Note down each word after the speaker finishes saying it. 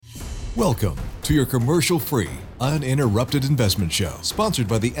Welcome to your commercial-free, uninterrupted investment show, sponsored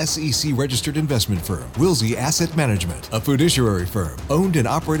by the SEC-registered investment firm, Wilsey Asset Management, a fiduciary firm owned and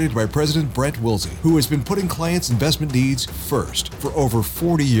operated by President Brent Wilsey, who has been putting clients' investment needs first for over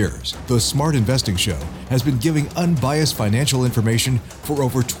 40 years. The Smart Investing Show has been giving unbiased financial information for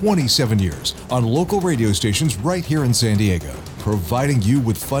over 27 years on local radio stations right here in San Diego, providing you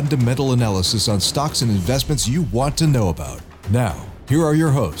with fundamental analysis on stocks and investments you want to know about. Now, here are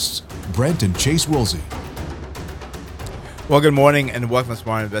your hosts, Brent and Chase Wilsey. Well, good morning and welcome to the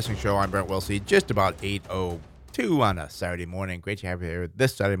Smart Investing Show. I'm Brent Wilsey, just about 8:02 on a Saturday morning. Great to have you here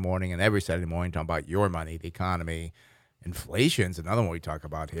this Saturday morning and every Saturday morning talking about your money, the economy. Inflation's another one we talk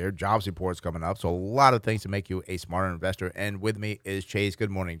about here. Jobs reports coming up. So a lot of things to make you a smarter investor. And with me is Chase.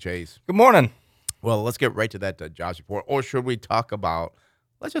 Good morning, Chase. Good morning. Well, let's get right to that jobs report. Or should we talk about,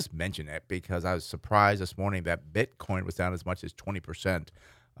 let's just mention it because I was surprised this morning that Bitcoin was down as much as 20%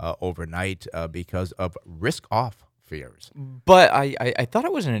 overnight because of risk-off fears. But I thought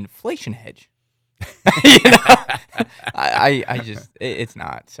it was an inflation hedge. It's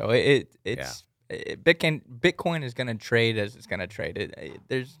not. So Bitcoin is going to trade as it's going to trade.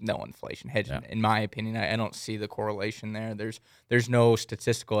 There's no inflation hedge in my opinion. I don't see the correlation there. There's no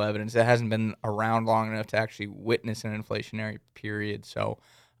statistical evidence. It hasn't been around long enough to actually witness an inflationary period. So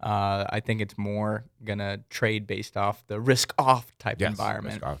I think it's more going to trade based off the risk-off type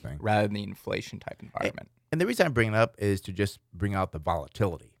environment rather than the inflation type environment. And the reason I'm bringing it up is to just bring out the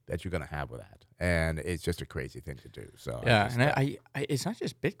volatility that you're going to have with that. And it's just a crazy thing to do. So I it's not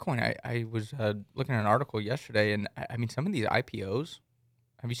just Bitcoin. I was looking at an article yesterday, and I mean, some of these IPOs,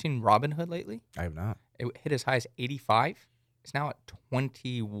 have you seen Robinhood lately? I have not. It hit as high as 85. It's now at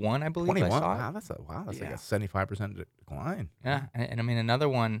 21, I believe. 21? I saw Wow, that's like a 75% decline. Yeah, and I mean, another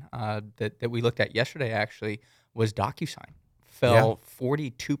one that we looked at yesterday actually was DocuSign. Fell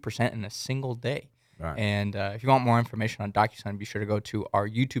 42% in a single day. Right. And if you want more information on DocuSign, be sure to go to our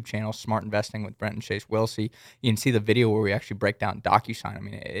YouTube channel, Smart Investing with Brent and Chase Wilsey. You can see the video where we actually break down DocuSign. I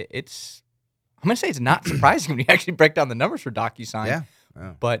mean, I'm going to say it's not surprising when you actually break down the numbers for DocuSign. Yeah.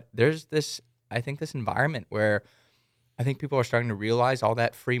 But there's this environment where I think people are starting to realize all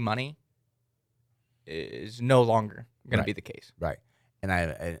that free money is no longer going to be the case. Right.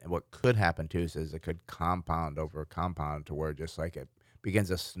 And what could happen, too, is it could compound to where just like it begins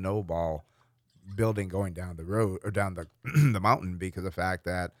a snowball building going down the road or down the the mountain because of the fact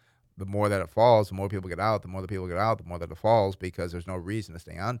that the more that it falls, the more people get out, the more that it falls because there's no reason to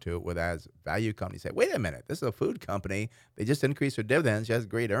stay on to it. Whereas value companies say, wait a minute, this is a food company. They just increased their dividends. She has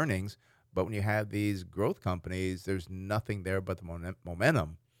great earnings. But when you have these growth companies, there's nothing there but the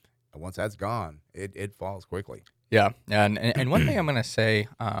momentum. And once that's gone, it falls quickly. Yeah. And one thing I'm going to say,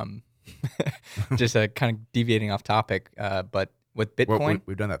 just kind of deviating off topic, but with Bitcoin,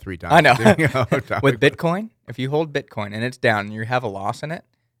 we've done that 3 times. I know. With Bitcoin, if you hold Bitcoin and it's down and you have a loss in it,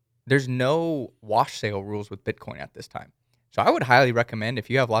 there's no wash sale rules with Bitcoin at this time. So I would highly recommend if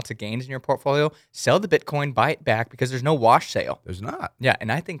you have lots of gains in your portfolio, sell the Bitcoin, buy it back because there's no wash sale. There's not. Yeah, and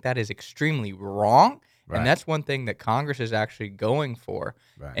I think that is extremely wrong. Right. And that's one thing that Congress is actually going for.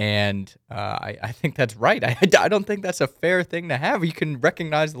 Right. And I think that's right. I don't think that's a fair thing to have. You can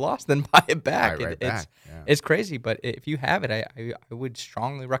recognize the loss, then buy it back. It's crazy. But if you have it, I would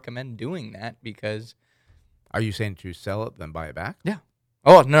strongly recommend doing that because. Are you saying to sell it, then buy it back? Yeah.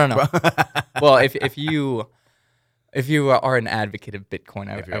 Oh, no. Well, if you are an advocate of Bitcoin,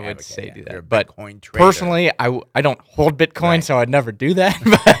 I would say do that. But personally, I don't hold Bitcoin, so I'd never do that.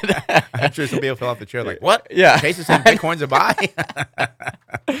 But I'm sure some people fell off the chair like, what? Yeah. Chase is saying Bitcoin's a buy?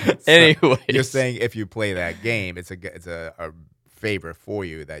 Anyways. You're saying if you play that game, it's a favor for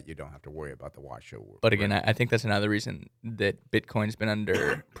you that you don't have to worry about the wash show. But again, I think that's another reason that Bitcoin's been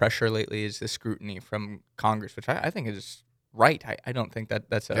under pressure lately is the scrutiny from Congress, which I think is right. I don't think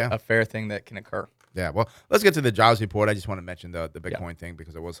that's a fair thing that can occur. Yeah, well, let's get to the jobs report. I just want to mention the Bitcoin thing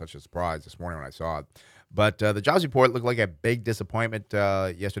because it was such a surprise this morning when I saw it. But the jobs report looked like a big disappointment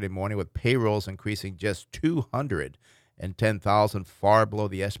yesterday morning with payrolls increasing just 210,000, far below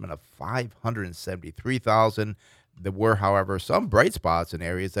the estimate of 573,000. There were, however, some bright spots in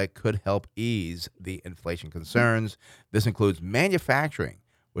areas that could help ease the inflation concerns. This includes manufacturing,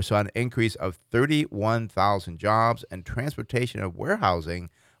 which saw an increase of 31,000 jobs, and transportation and warehousing,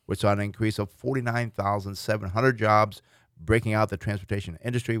 which saw an increase of 49,700 jobs. Breaking out the transportation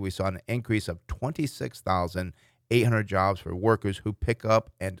industry, we saw an increase of 26,800 jobs for workers who pick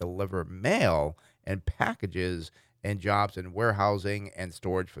up and deliver mail and packages, and jobs in warehousing and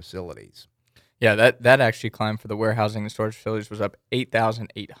storage facilities. Yeah, that actually climbed for the warehousing and storage facilities was up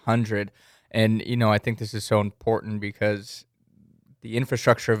 8,800. And, I think this is so important because the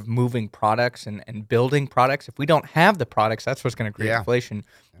infrastructure of moving products and building products. If we don't have the products, that's what's going to create Yeah. inflation.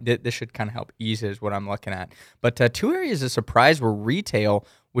 This should kind of help ease is what I'm looking at. But two areas of surprise were retail,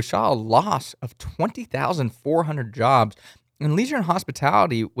 which saw a loss of 20,400 jobs, and leisure and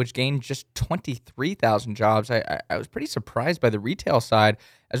hospitality, which gained just 23,000 jobs. I was pretty surprised by the retail side,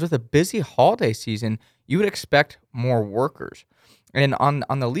 as with a busy holiday season, you would expect more workers. And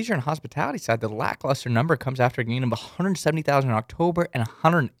on the leisure and hospitality side, the lackluster number comes after a gain of 170,000 in October and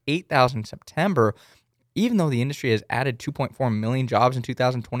 108,000 in September. Even though the industry has added 2.4 million jobs in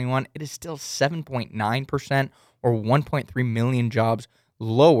 2021, it is still 7.9% or 1.3 million jobs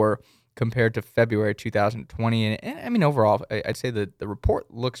lower compared to February 2020. And I mean, overall, I'd say that the report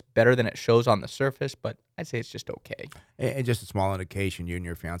looks better than it shows on the surface, but I'd say it's just okay. And just a small indication, you and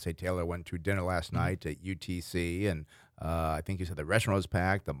your fiance Taylor went to dinner last night at UTC, and I think you said the restaurant was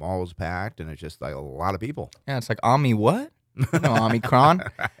packed, the mall was packed, and it's just like a lot of people. Yeah, it's like what? No, Omicron.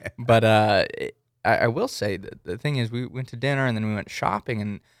 But I will say that the thing is, we went to dinner and then we went shopping,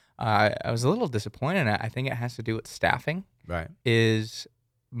 and I was a little disappointed. I think it has to do with staffing. Right. Is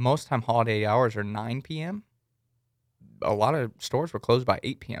most time holiday hours are 9 p.m. A lot of stores were closed by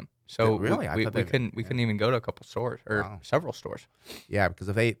 8 p.m. So Really? we couldn't even go to a couple stores or Wow. several stores. Yeah, because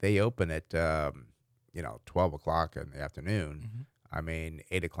if they open at 12 o'clock in the afternoon, I mean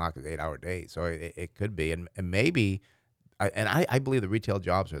 8 o'clock is 8 hour day, so it could be, and maybe, I believe the retail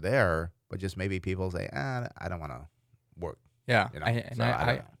jobs are there, but just maybe people say, I don't want to work. Yeah, You know, I don't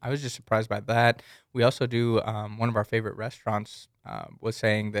know. was just surprised by that. We also do one of our favorite restaurants was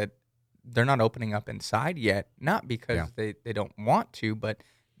saying that they're not opening up inside yet, not because they don't want to, but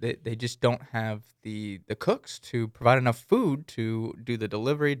they just don't have the cooks to provide enough food to do the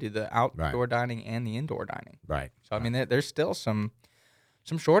delivery, do the outdoor dining and the indoor dining. Right. So I mean, there's still some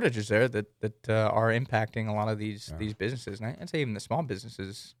shortages there that are impacting a lot of these businesses, and I'd say even the small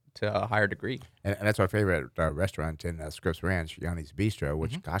businesses to a higher degree. And that's our favorite restaurant in Scripps Ranch, Yanni's Bistro,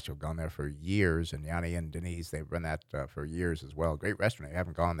 which, gosh, I've gone there for years. And Yanni and Denise, they've run that for years as well. Great restaurant. If you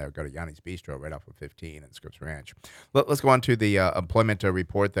haven't gone there, go to Yanni's Bistro right off of 15 in Scripps Ranch. Let's go on to the employment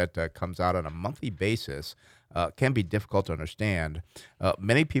report that comes out on a monthly basis. Can be difficult to understand.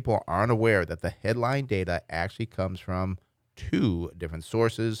 Many people aren't aware that the headline data actually comes from two different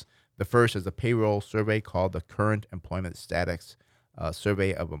sources. The first is a payroll survey called the Current Employment Status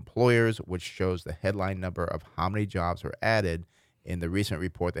Survey of Employers, which shows the headline number of how many jobs were added. In the recent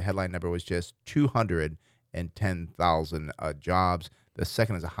report, the headline number was just 210,000 jobs. The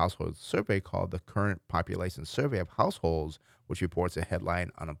second is a household survey called the Current Population Survey of Households, which reports a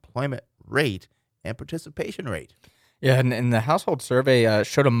headline unemployment rate and participation rate. Yeah, and the household survey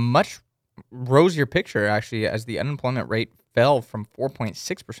showed a much rosier picture, actually, as the unemployment rate fell from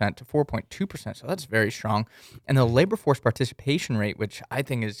 4.6% to 4.2%. So that's very strong. And the labor force participation rate, which I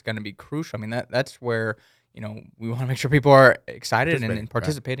think is going to be crucial. I mean, that's where, we want to make sure people are excited and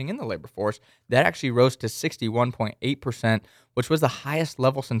participating in the labor force. That actually rose to 61.8%, which was the highest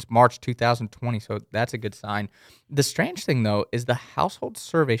level since March 2020. So that's a good sign. The strange thing, though, is the household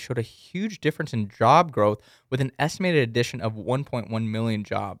survey showed a huge difference in job growth with an estimated addition of 1.1 million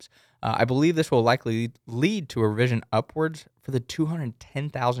jobs. I believe this will likely lead to a revision upwards for the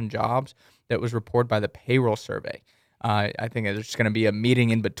 210,000 jobs that was reported by the payroll survey. I think there's just going to be a meeting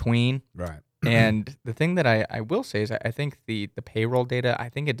in between. Right. And the thing that I will say is I think the payroll data, I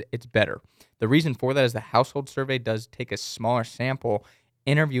think it's better. The reason for that is the household survey does take a smaller sample,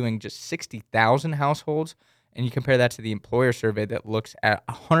 interviewing just 60,000 households. And you compare that to the employer survey that looks at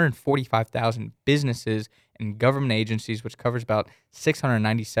 145,000 businesses and government agencies, which covers about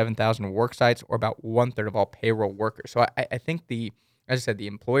 697,000 work sites, or about 1/3 of all payroll workers. So I think as I said, the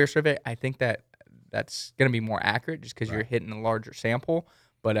employer survey, I think that's going to be more accurate just because you're hitting a larger sample.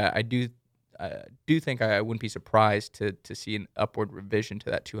 But I do think I wouldn't be surprised to see an upward revision to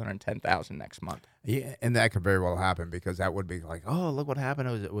that 210,000 next month. Yeah, and that could very well happen, because that would be like, oh, look what happened.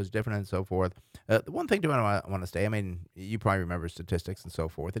 It was different and so forth. The one thing I want to say, I mean, you probably remember statistics and so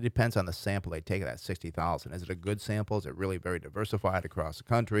forth. It depends on the sample they take of that 60,000. Is it a good sample? Is it really very diversified across the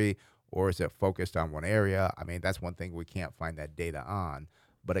country? Or is it focused on one area? I mean, that's one thing we can't find that data on.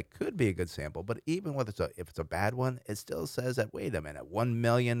 But it could be a good sample. But even if it's a bad one, it still says that, wait a minute, 1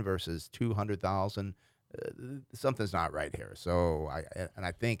 million versus 200,000, something's not right here. So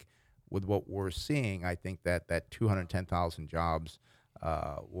I think with what we're seeing, I think that 210,000 jobs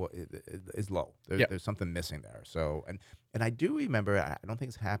is low. There's something missing there. So and I do remember, I don't think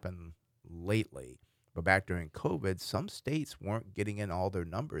it's happened lately, but back during COVID, some states weren't getting in all their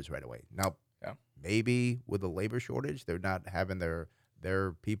numbers right away. Now, maybe with the labor shortage, they're not having their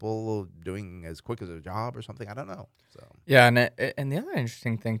they're people doing as quick as a job or something. I don't know. So Yeah, and the other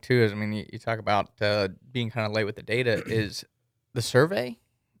interesting thing too is, I mean, you talk about being kind of late with the data. Is the survey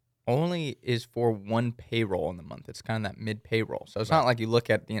only is for one payroll in the month. It's kind of that mid payroll. So it's not like you look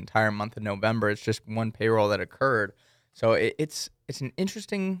at the entire month of November. It's just one payroll that occurred. So it's an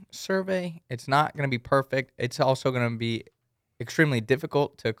interesting survey. It's not going to be perfect. It's also going to be extremely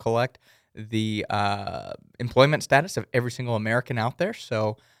difficult to collect the employment status of every single American out there.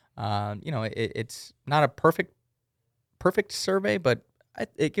 So it's not a perfect survey, but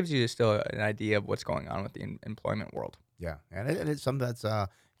it gives you still an idea of what's going on with the employment world. yeah, and it's something that's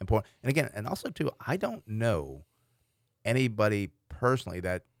important. And again, and also too, I don't know anybody personally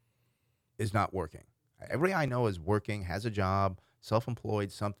that is not working. Everybody I know is working, has a job,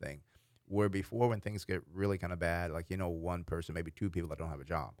 self-employed, something. Where before, when things get really kind of bad, like one person, maybe two people that don't have a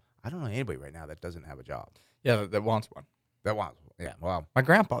job. I don't know anybody right now that doesn't have a job. Yeah, that wants one. That wants, yeah. Well, My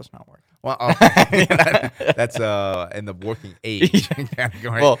grandpa's not working. well, that's in the working age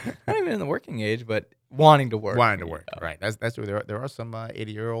category. Well, not even in the working age, but wanting to work. Wanting to work, right? That's where there are some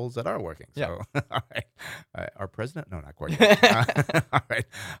 80-year-olds that are working. So, Yeah. all right, our president? No, not quite yet. All right.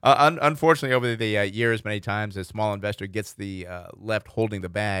 Unfortunately, over the years, many times a small investor gets the left holding the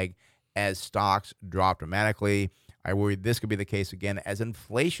bag as stocks drop dramatically. I worry this could be the case again as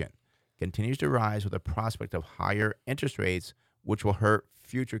inflation continues to rise with the prospect of higher interest rates, which will hurt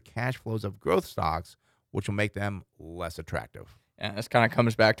future cash flows of growth stocks, which will make them less attractive. And this kind of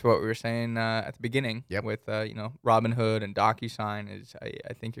comes back to what we were saying at the beginning Yep. with Robinhood and DocuSign.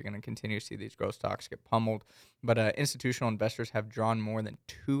 I think you're going to continue to see these growth stocks get pummeled. But institutional investors have drawn more than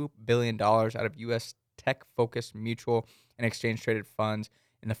 $2 billion out of U.S. tech-focused mutual and exchange-traded funds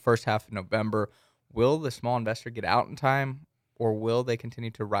in the first half of November. Will the small investor get out in time, or will they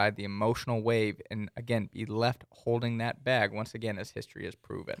continue to ride the emotional wave and, again, be left holding that bag once again, as history has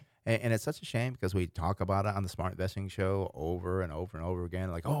proven? And it's such a shame because we talk about it on the Smart Investing Show over and over and over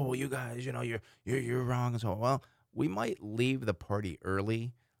again. Like, oh, well, you guys, you're wrong. And so, well, we might leave the party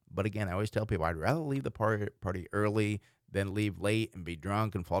early. But again, I always tell people I'd rather leave the party early than leave late and be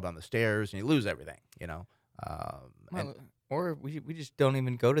drunk and fall down the stairs and you lose everything, Or we just don't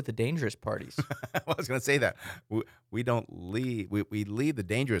even go to the dangerous parties. I was going to say that. We don't leave. We leave the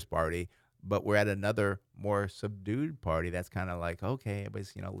dangerous party, but we're at another more subdued party that's kind of like, okay,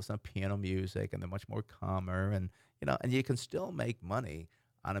 everybody's, listen to piano music and they're much more calmer and you can still make money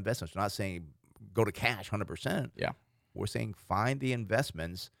on investments. We're not saying go to cash 100%. Yeah. We're saying find the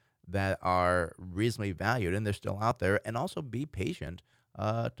investments that are reasonably valued and they're still out there, and also be patient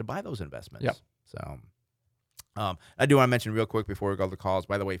to buy those investments. Yep. So I do want to mention real quick before we go to the calls,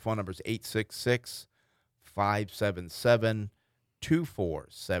 by the way, phone number is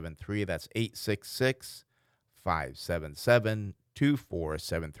 866-577-2473. That's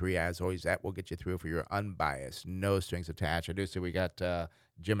 866-577-2473. As always, that will get you through for your unbiased, no strings attached. I do see we got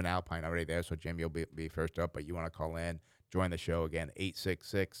Jim and Alpine already there, so Jim, you'll be first up, but you want to call in, join the show again,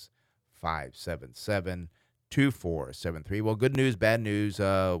 866-577-2473. Well, good news, bad news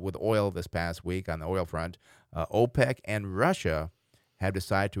with oil this past week on the oil front. OPEC and Russia have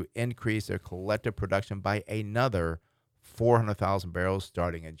decided to increase their collective production by another 400,000 barrels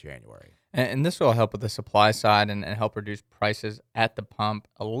starting in January. And this will help with the supply side and help reduce prices at the pump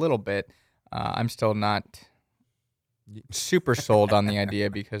a little bit. I'm still not super sold on the idea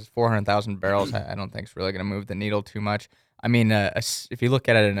because 400,000 barrels I don't think is really going to move the needle too much. I mean, if you look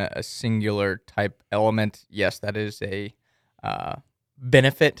at it in a singular type element, yes, that is a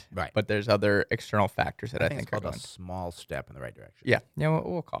benefit, Right. But there's other external factors that I think it's are called going a small step in the right direction. Yeah,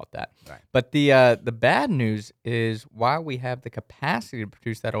 we'll call it that. Right. But the bad news is while we have the capacity to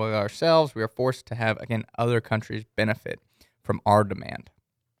produce that oil ourselves, we are forced to have, again, other countries benefit from our demand.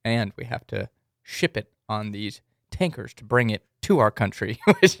 And we have to ship it on these tankers to bring it to our country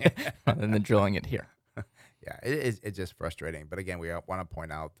rather than drilling it here. Yeah, it's just frustrating. But again, we want to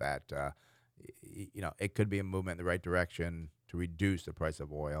point out that, it could be a movement in the right direction to reduce the price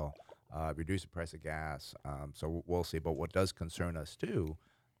of oil, reduce the price of gas. So we'll see. But what does concern us, too,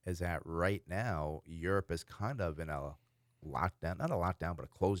 is that right now, Europe is kind of in a lockdown, not a lockdown, but a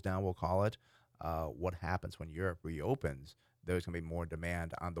close down, we'll call it. What happens when Europe reopens? There's going to be more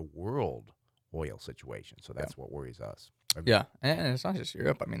demand on the world oil situation. So that's what worries us. Yeah, and it's not just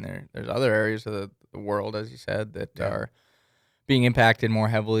Europe. I mean, there's other areas of the world, as you said, that are being impacted more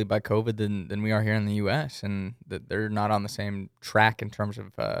heavily by COVID than we are here in the U.S., and that they're not on the same track in terms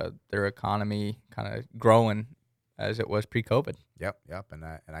of their economy kind of growing as it was pre-COVID. Yep, and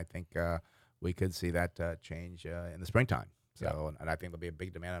I think we could see that change in the springtime. So, and I think there'll be a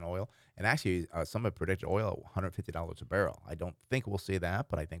big demand on oil. And actually, some have predicted oil at $150 a barrel. I don't think we'll see that,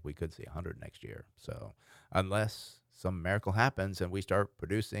 but I think we could see 100 next year. So, unless some miracle happens and we start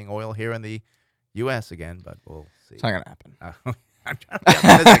producing oil here in the U.S. again, but we'll see. It's not gonna happen. I'm trying to be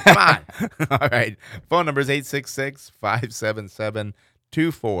optimistic. Come on. All right. Phone number is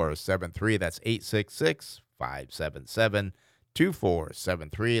 866-577-2473. That's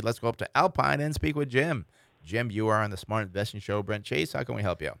 866-577-2473. Let's go up to Alpine and speak with Jim. Jim, you are on the Smart Investing Show. Brent Chase, how can we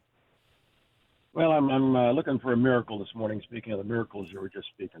help you? Well, I'm looking for a miracle this morning. Speaking of the miracles you were just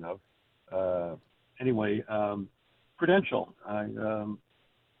speaking of, anyway, Prudential. I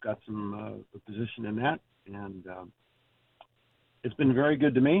got some position in that, and it's been very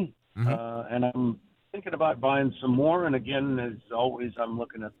good to me. And I'm thinking about buying some more. And again, as always, I'm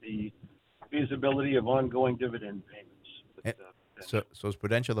looking at the feasibility of ongoing dividend payments. So is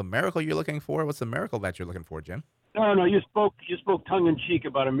Prudential the miracle you're looking for? What's the miracle that you're looking for, Jim? No, you spoke tongue in cheek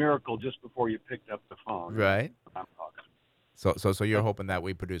about a miracle just before you picked up the phone. Right. So you're hoping that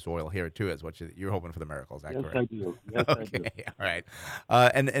we produce oil here too, is what you're hoping for the miracle? Is that yes, correct? I do. Yes, Okay, I do. all right.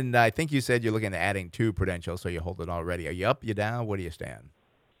 And I think you said you're looking at adding to Prudential, so you hold it already. Are you up? You down? Where do you stand?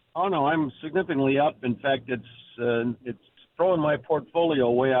 Oh no, I'm significantly up. In fact, it's throwing my portfolio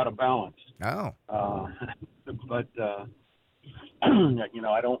way out of balance. Oh. But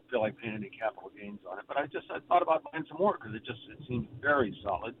I don't feel like paying any capital gains on it. But I thought about buying some more because it seems very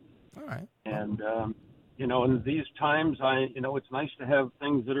solid. All right. And in these times, it's nice to have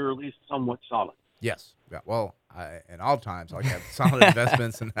things that are at least somewhat solid. Yes. Yeah. Well, in all times, I like to have solid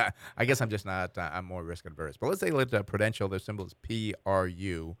investments, and I guess I'm just not. I'm more risk adverse. But let's say Prudential. Their symbol is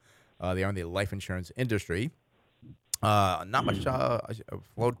PRU. They are in the life insurance industry. Not much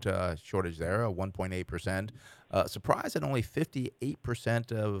float shortage there, 1.8%. Surprised at only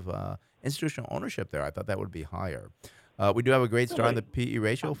 58% of institutional ownership there. I thought that would be higher. We do have a great start on the PE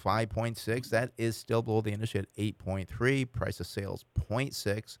ratio, 5.6. That is still below the industry at 8.3. Price of sales,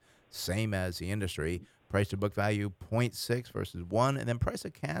 0.6, same as the industry. Price to book value, 0.6 versus 1. And then price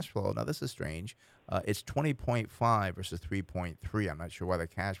of cash flow. Now, this is strange. It's 20.5 versus 3.3. I'm not sure why the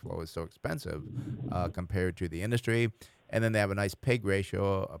cash flow is so expensive compared to the industry. And then they have a nice PEG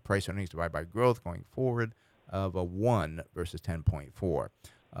ratio, price earnings divided by growth going forward, of a 1 versus 10.4.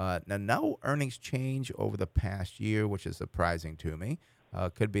 Now, no earnings change over the past year, which is surprising to me.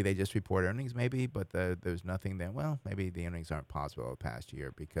 Could be they just report earnings maybe, but there's nothing there. Well, maybe the earnings aren't possible over the past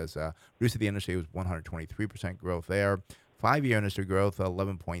year because rest of the industry was 123% growth there. 5-year industry growth,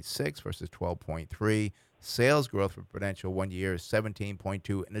 11.6 versus 12.3. Sales growth for Prudential 1 year is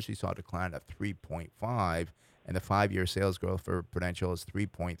 17.2. Industry saw a decline of 3.5. And the 5-year sales growth for Prudential is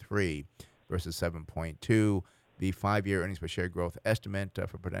 3.3 versus 7.2. The 5-year earnings per share growth estimate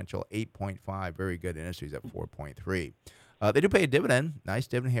for Prudential, 8.5. Very good. Industry's at 4.3. They do pay a dividend. Nice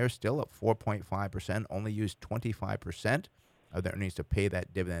dividend here, still at 4.5%. Only use 25% of their earnings to pay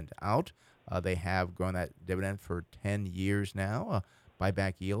that dividend out. They have grown that dividend for 10 years now.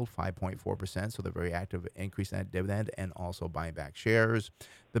 Buyback yield, 5.4%. So they're very active increasing that dividend and also buying back shares.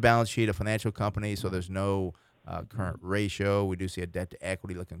 The balance sheet of financial company, so there's no current ratio. We do see a debt to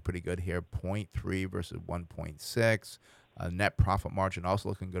equity looking pretty good here, 0.3 versus 1.6. Net profit margin also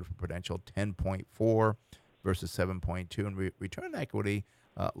looking good for Prudential, 10.4 versus 7.2. And return on equity,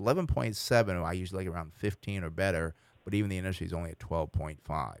 11.7. I usually like around 15 or better, but even the industry is only at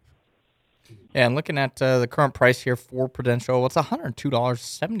 12.5. Yeah, and looking at the current price here for Prudential, it's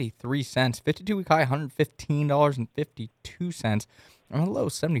 $102.73. 52-week high, $115.52. And a low,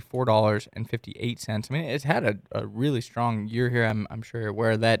 $74.58. I mean, it's had a really strong year here. I'm sure you're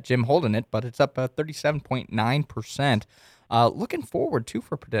aware of that. Jim holding it, but it's up 37.9%. Looking forward, too,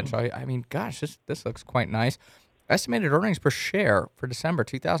 for Prudential. I mean, gosh, this looks quite nice. Estimated earnings per share for December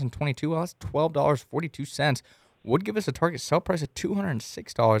 2022, well, that's $12.42. Would give us a target sell price of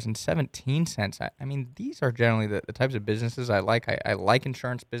 $206.17. I mean, these are generally the types of businesses I like. I like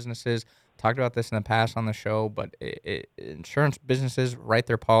insurance businesses. Talked about this in the past on the show, but insurance businesses write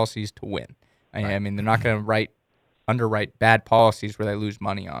their policies to win. Right. I mean, they're not going to underwrite bad policies where they lose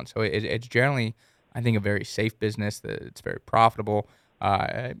money on. So it's generally, I think, a very safe business. That it's very profitable.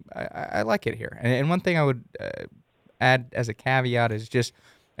 I like it here. And one thing I would add as a caveat is just,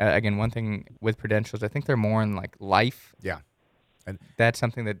 again, one thing with Prudential is I think they're more in like life. Yeah. And that's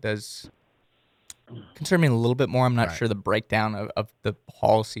something that does concern me a little bit more. I'm not sure the breakdown of the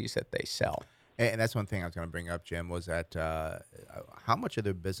policies that they sell. And that's one thing I was going to bring up, Jim, was that how much of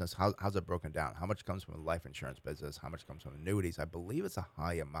their business, how's it broken down? How much comes from the life insurance business? How much comes from annuities? I believe it's a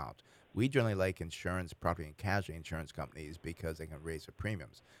high amount. We generally like insurance, property and casualty insurance companies because they can raise their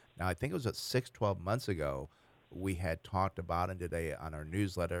premiums. Now, I think it was 12 months ago, we had talked about and did on our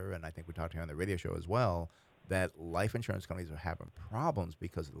newsletter, and I think we talked here on the radio show as well, that life insurance companies are having problems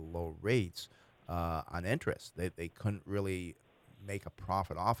because of the low rates on interest. They couldn't really make a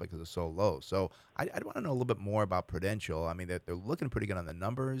profit off it because it's so low. So I'd want to know a little bit more about Prudential. I mean, they're looking pretty good on the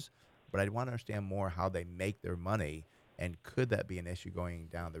numbers, but I'd want to understand more how they make their money, and could that be an issue going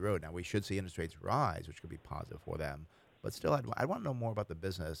down the road? Now, we should see interest rates rise, which could be positive for them. But still, I'd want to know more about the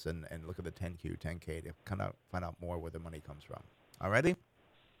business and look at the 10Q, 10K to kind of find out more where the money comes from. All righty?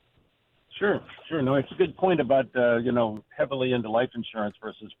 Sure. No, it's a good point about, heavily into life insurance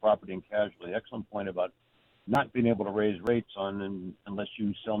versus property and casualty. Excellent point about not being able to raise rates unless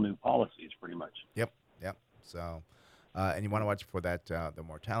you sell new policies, pretty much. Yep. So, and you want to watch for that, the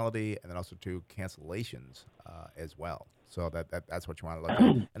mortality, and then also to cancellations as well. So that's what you want to look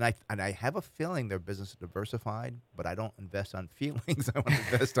at. And I have a feeling their business is diversified, but I don't invest on feelings. I want to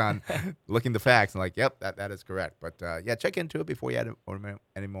invest on looking the facts and like, yep, that is correct. But yeah, check into it before you add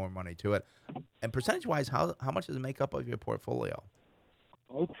any more money to it. And percentage-wise, how much does it make up of your portfolio?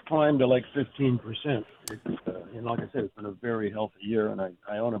 Well, it's climbed to like 15%. It's, like I said, it's been a very healthy year, and I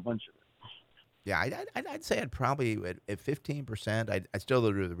own a bunch of it. Yeah, I'd say I'd probably at 15%. I'd still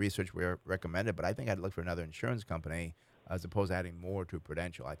do the research we recommended, but I think I'd look for another insurance company as opposed to adding more to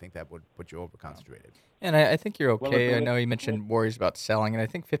Prudential. I think that would put you over-concentrated. And I think you're okay. Well, I know you mentioned worries about selling, and I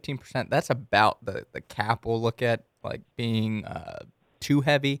think 15%, that's about the cap we'll look at, like being too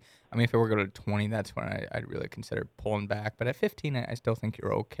heavy. I mean, if it were to go to 20, that's when I'd really consider pulling back. But at 15, I still think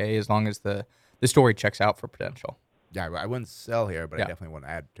you're okay as long as the story checks out for Prudential. Yeah, I wouldn't sell here, but I definitely wouldn't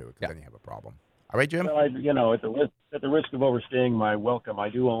add to it because then you have a problem. All right, Jim? Well, at the risk of overstaying my welcome, I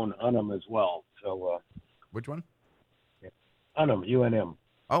do own Unum as well. So which one? Unum, UNM.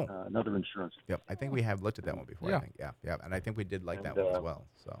 Oh. Another insurance. Yep, I think we have looked at that one before. Yeah. I think, yeah, and I think we did like that one as well.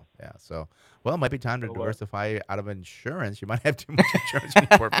 So well, it might be time to diversify out of insurance. You might have too much insurance in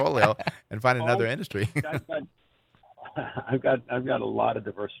your portfolio and find another industry. I've got a lot of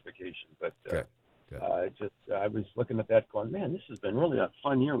diversification, but Good. I was looking at that going, man, this has been really a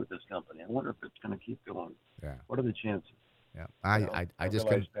fun year with this company. I wonder if it's going to keep going. Yeah. What are the chances? Yeah. I just realize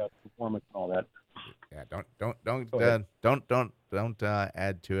couldn't. past performance and all that. Yeah. Don't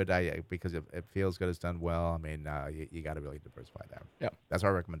add to it. Because it feels good. It's done well. I mean, you got to really diversify there. Yeah. That's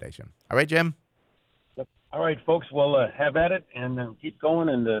our recommendation. All right, Jim. Yep. All right, folks. Well, have at it and keep going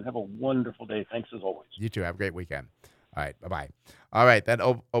and have a wonderful day. Thanks as always. You too. Have a great weekend. All right. Bye-bye. All right. That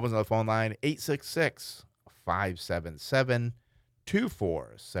opens the phone line,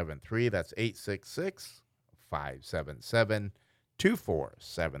 866-577-2473. That's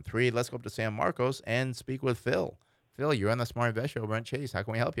 866-577-2473. Let's go up to San Marcos and speak with Phil. Phil, you're on the Smart Invest Show. Brent Chase. How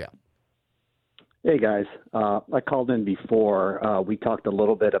can we help you? Hey, guys. I called in before. We talked a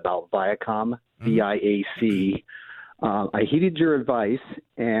little bit about Viacom, VIAC. I heeded your advice,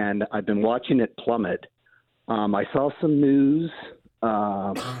 and I've been watching it plummet. I saw some news,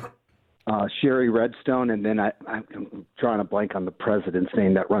 Sherry Redstone, and then I'm drawing a blank on the president's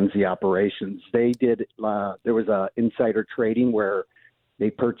name that runs the operations. They did, there was a insider trading where they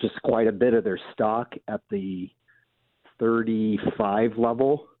purchased quite a bit of their stock at the 35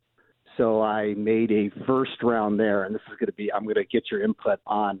 level. So I made a first round there, and this is going to be, I'm going to get your input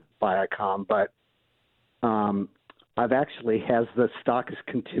on Viacom, but I've actually, as the stock has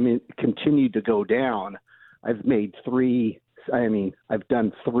continued to go down, I've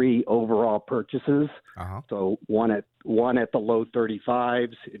done 3 overall purchases. Uh-huh. So one at the low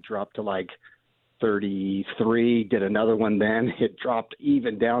 35s, it dropped to like 33, did another one then, it dropped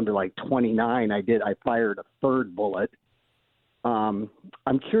even down to like 29. I fired a third bullet. I'm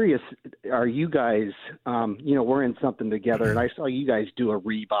curious, are you guys, we're in something together, and I saw you guys do a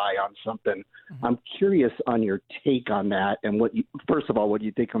rebuy on something. Mm-hmm. I'm curious on your take on that, and first of all, what do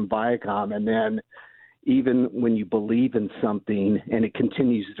you think on Viacom? And then even when you believe in something and it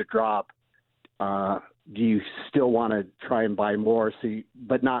continues to drop, do you still want to try and buy more,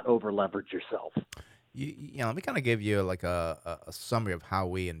 but not over leverage yourself? Let me kind of give you like a summary of how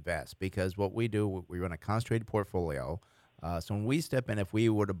we invest, because what we do, we run a concentrated portfolio. So when we step in, if we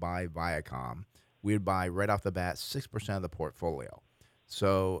were to buy Viacom, we would buy right off the bat 6% of the portfolio.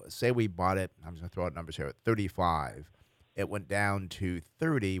 So say we bought it, I'm just going to throw out numbers here, at 35. It went down to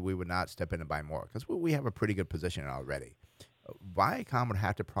 30, we would not step in and buy more because we have a pretty good position already. Viacom would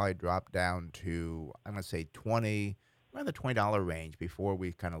have to probably drop down to, I'm going to say around the $20 range before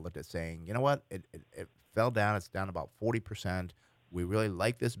we kind of looked at saying, you know what, it fell down. It's down about 40%. We really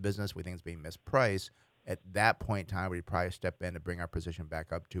like this business. We think it's being mispriced. At that point in time, we'd probably step in to bring our position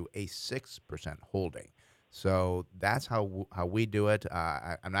back up to a 6% holding. So that's how we do it.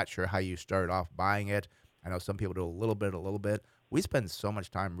 I'm not sure how you started off buying it. I know some people do a little bit. We spend so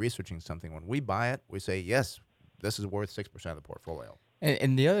much time researching something. When we buy it, we say, yes, this is worth 6% of the portfolio.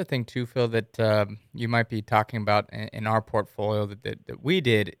 And the other thing too, Phil, that you might be talking about in our portfolio that we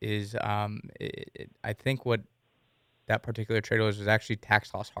did is, I think what that particular trade was actually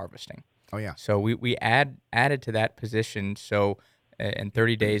tax loss harvesting. Oh, yeah. So we added to that position. So in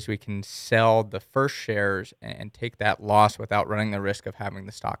 30 days we can sell the first shares and take that loss without running the risk of having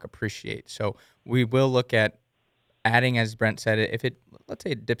the stock appreciate. So we will look at adding, as Brent said, if it, let's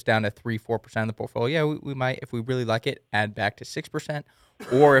say it dips down to 3-4% of the portfolio, yeah, we might, if we really like it, add back to 6%.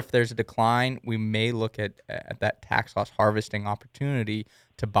 Or if there's a decline, we may look at that tax loss harvesting opportunity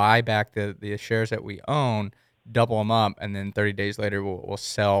to buy back the shares that we own, double them up, and then 30 days later we'll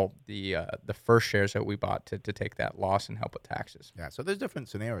sell the first shares that we bought to take that loss and help with taxes. Yeah, so there's different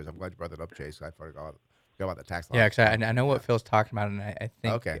scenarios. I'm glad you brought that up, Chase. I forgot about the tax loss. Yeah, because I know what Phil's talking about, and I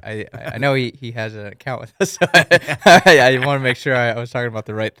think Okay. I know he has an account with us, so I want to make sure I was talking about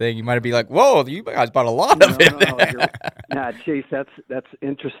the right thing. You might be like, "Whoa, you guys bought a lot of it." No, Chase, that's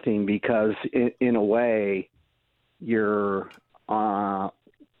interesting because in a way, you're on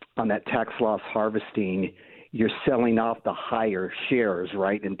that tax loss harvesting. You're selling off the higher shares,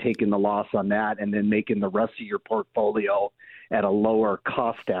 right, and taking the loss on that, and then making the rest of your portfolio at a lower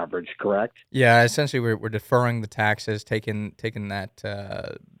cost average, correct? Yeah, essentially we're deferring the taxes, taking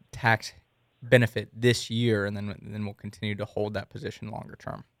that tax benefit this year, and then we'll continue to hold that position longer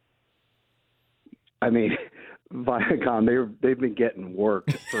term. I mean, Viacom, they've been getting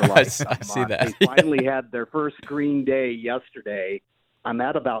worked for like a month. See that. They finally had their first green day yesterday. I'm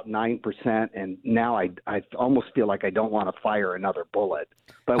at about 9%, and now I almost feel like I don't want to fire another bullet.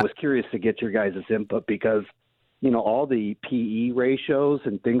 But I was curious to get your guys' input because, you know, all the PE ratios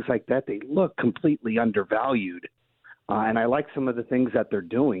and things like that, they look completely undervalued. And I like some of the things that they're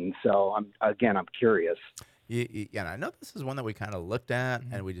doing. So, I'm curious. Yeah, I know this is one that we kind of looked at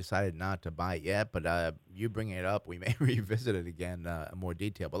and we decided not to buy yet, but you bringing it up, we may revisit it again in more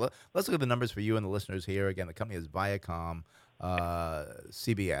detail. But let's look at the numbers for you and the listeners here. Again, the company is Viacom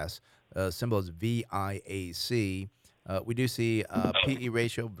CBS. Symbol is VIAC. We do see PE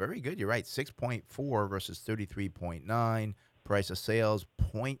ratio, very good. You're right, 6.4 versus 33.9. Price of sales,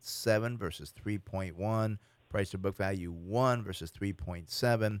 0.7 versus 3.1. Price to book value, 1 versus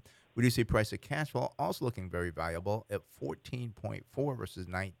 3.7. We do see price of cash flow also looking very valuable at 14.4 versus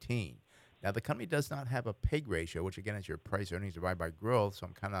 19. Now, the company does not have a PEG ratio, which, again, is your price earnings divided by growth, so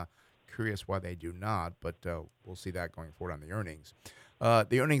I'm kind of curious why they do not, but we'll see that going forward on the earnings.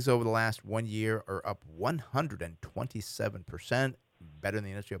 The earnings over the last 1 year are up 127%, better than the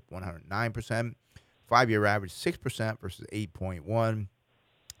industry, up 109%. 5-year average, 6% versus 8.1%.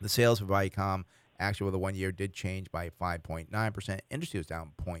 The sales for Viacom, actually over the 1 year, did change by 5.9%. Industry was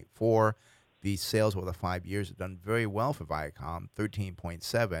down 0.4%. The sales over the 5 years have done very well for Viacom,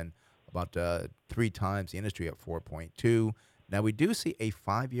 13.7%, about 3 times the industry at 4.2%. Now, we do see a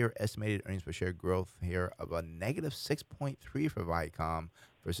 5-year estimated earnings per share growth here of a negative 6.3 for Viacom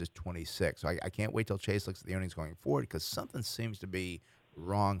versus 26. So I can't wait till Chase looks at the earnings going forward because something seems to be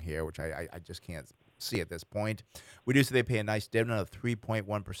wrong here, which I just can't see at this point. We do see they pay a nice dividend of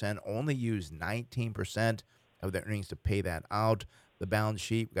 3.1%, only use 19% of the earnings to pay that out. The balance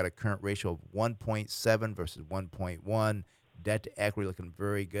sheet, we've got a current ratio of 1.7 versus 1.1. Debt to equity looking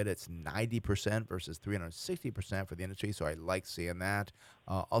very good. It's 90% versus 360% for the industry, so I like seeing that.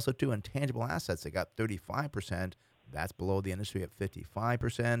 Also, too, intangible assets, they got 35%. That's below the industry at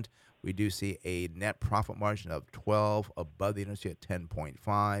 55%. We do see a net profit margin of 12, above the industry at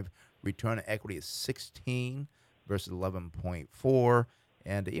 10.5. Return on equity is 16 versus 11.4.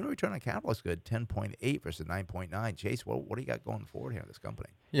 And even return on capital is good, 10.8 versus 9.9. Chase, what do you got going forward here in this company?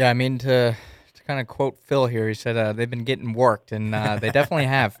 Yeah, I mean, to kind of quote Phil here, he said they've been getting worked, and they definitely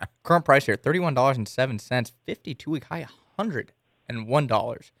have. Current price here, $31.07, 52-week high,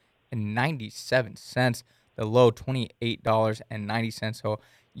 $100.97. The low, $28.90. So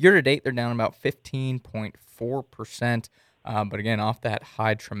year to date, they're down about 15.4%. But again, off that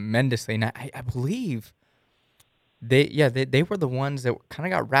high tremendously. And I believe they were the ones that kind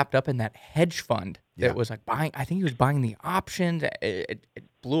of got wrapped up in that hedge fund that was like buying. I think he was buying the options. It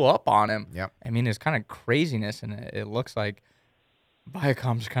blew up on him. Yep. I mean, it's kind of craziness, and it looks like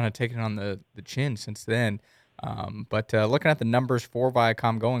Viacom's kind of taken on the chin since then. But looking at the numbers for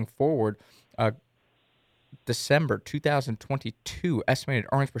Viacom going forward, December 2022 estimated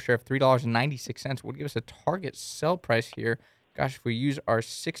earnings per share of $3.96 would give us a target sell price here. Gosh, if we use our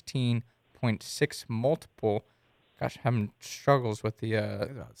 16.6 multiple. Gosh, having struggles with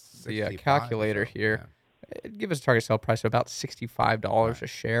the calculator here. Yeah. It'd give us a target sell price of about $65 a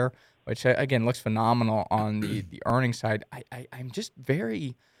share. which again looks phenomenal on the earnings side. I'm just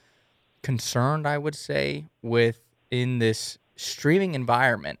very concerned, I would say, with in this streaming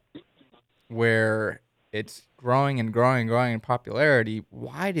environment where it's growing and growing and growing in popularity.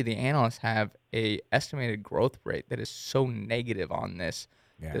 Why do the analysts have a estimated growth rate that is so negative on this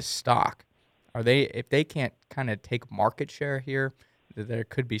stock? Are they, if they can't kind of take market share here, there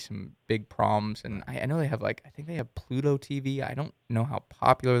could be some big problems. And I know they have I think they have Pluto TV. I don't know how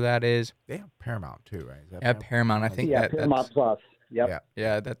popular that is. They have Paramount too, right? Is that Yeah, Paramount. I think Paramount that's Plus. Yep.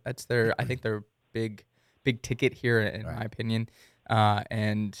 yeah, that's their. I think their big ticket here, in my opinion.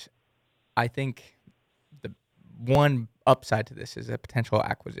 And I think the one upside to this is a potential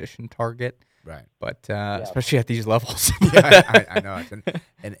acquisition target. Right. But especially at these levels. I know it.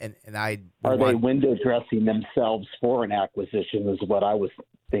 And I are they window dressing themselves for an acquisition? Is what I was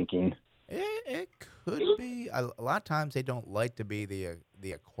thinking. It could be. A lot of times they don't like to be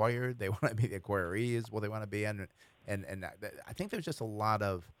the acquired. They want to be the acquiree is what they want to be. And I think there's just a lot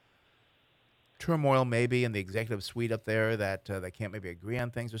of turmoil maybe in the executive suite up there that they can't maybe agree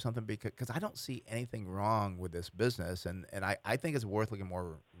on things or something, because I don't see anything wrong with this business, and I think it's worth looking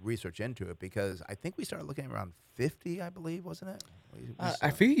more research into it, because I think we started looking at around 50, I believe, wasn't it?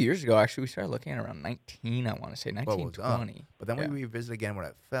 A few years ago, actually, we started looking at around 19, I want to say, 19, 20. But then we revisited again when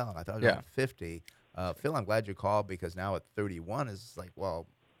it fell, and I thought it was around 50. Phil, I'm glad you called, because now at 31 is like, well,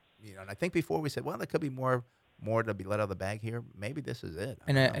 and I think before we said, well, there could be more to be let out of the bag here. Maybe this is it.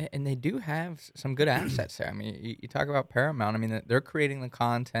 And they do have some good assets there. I mean, you talk about Paramount. I mean, they're creating the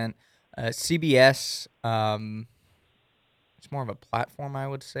content. CBS, it's more of a platform, I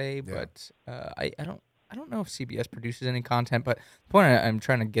would say. Yeah. But I don't know if CBS produces any content. But the point I'm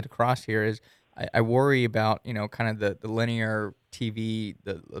trying to get across here is I worry about kind of the linear TV,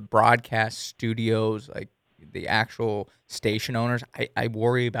 the broadcast studios, like the actual station owners. I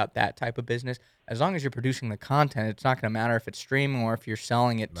worry about that type of business. As long as you're producing the content, it's not going to matter if it's streaming or if you're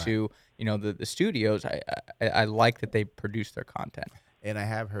selling it to the studios. I like that they produce their content. And I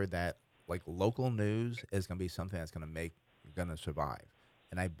have heard that local news is going to be something that's going to survive.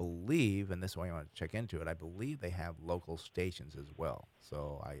 And I believe, and this is why I want to check into it, I believe they have local stations as well.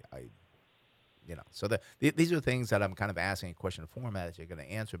 So these are things that I'm kind of asking a question format that you're going to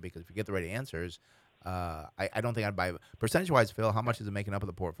answer, because if you get the right answers, I don't think I'd buy percentage-wise. Phil, how much is it making up of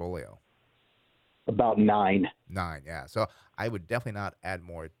the portfolio? About 9. 9, yeah. So I would definitely not add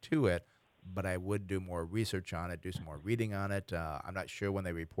more to it, but I would do more research on it, do some more reading on it. I'm not sure when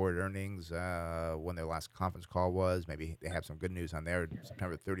they reported earnings, when their last conference call was. Maybe they have some good news on there.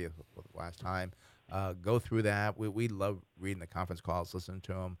 September 30th was the last time. Go through that. We love reading the conference calls, listening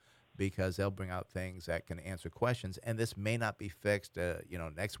to them, because they'll bring out things that can answer questions. And this may not be fixed,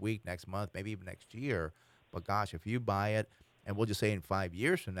 next week, next month, maybe even next year. But gosh, if you buy it, and we'll just say in 5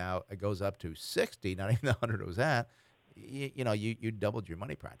 years from now, it goes up to 60, not even the 100 it was at, you doubled your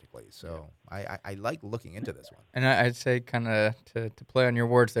money practically. So I like looking into this one. And I'd say kind of to play on your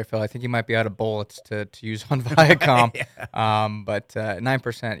words there, Phil, I think you might be out of bullets to use on Viacom. But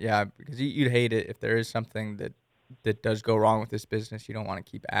 9%, yeah, because you'd hate it if there is something that does go wrong with this business. You don't want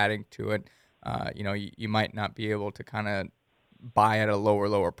to keep adding to it. You might not be able to kind of buy at a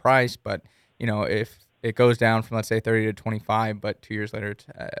lower price, but if it goes down from, let's say, 30 to 25, but 2 years later it's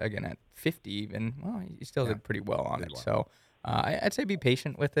again at 50 even, well, you still did pretty well on it. So I'd say be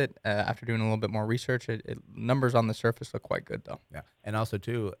patient with it. After doing a little bit more research, numbers on the surface look quite good, though. Yeah, and also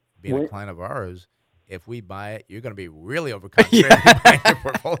too, being a client of ours, if we buy it, you're going to be really overconcentrated buying your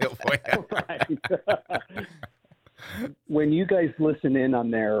portfolio for you. Right. When you guys listen in on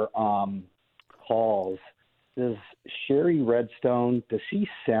their calls, does Sherry Redstone, does she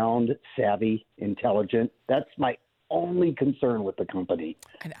sound savvy, intelligent? That's my only concern with the company.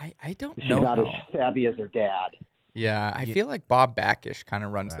 And I don't know. She's not as savvy as her dad. Yeah, I feel like Bob Backish kind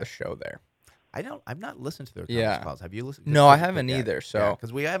of runs the show there. I've not listened to their conference calls. Have you listened? No, I haven't either. So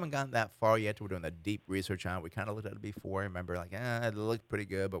because we haven't gotten that far yet. We're doing the deep research on it. We kind of looked at it before. Remember, it looked pretty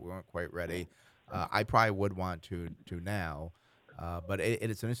good, but we weren't quite ready. I probably would want to now. But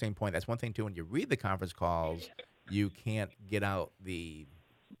it's an interesting point. That's one thing, too. When you read the conference calls, you can't get out the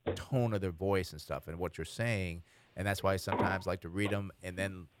tone of their voice and stuff and what you're saying. And that's why I sometimes like to read them and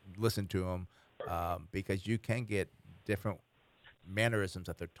then listen to them, because you can get different mannerisms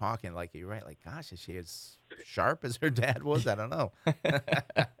that they're talking. Like, you're right. Like, gosh, is she as sharp as her dad was? I don't know.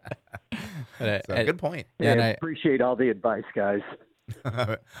 So, good point. Yeah, and I appreciate all the advice, guys.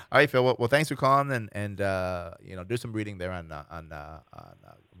 All right, Phil. Well, thanks for calling, and do some reading there on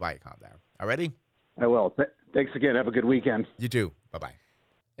Viacom there. All righty? I will. Thanks again. Have a good weekend. You too. Bye-bye.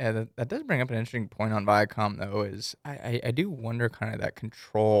 Yeah, that does bring up an interesting point on Viacom, though, is I do wonder kind of that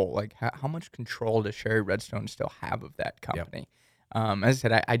control, like how much control does Sherry Redstone still have of that company? As I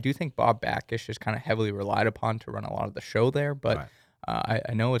said, I do think Bob Backish is kind of heavily relied upon to run a lot of the show there, but Right.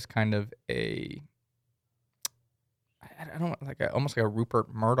 I know it's kind of I don't like almost like a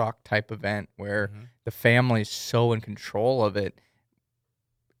Rupert Murdoch type event where Mhm. the family's so in control of it.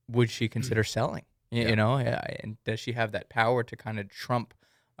 Would she consider selling? You, Yeah. you know, and does she have that power to kind of trump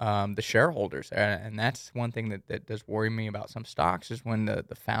the shareholders? And that's one thing that does worry me about some stocks is when the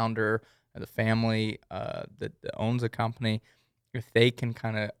founder or the family that owns a company, if they can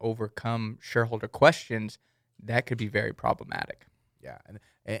kind of overcome shareholder questions, that could be very problematic. Yeah, and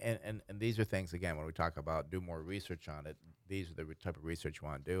these are things, again, when we talk about do more research on it. These are the type of research you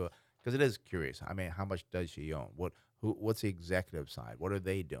want to do because it is curious. I mean, how much does she own? What's the executive side? What are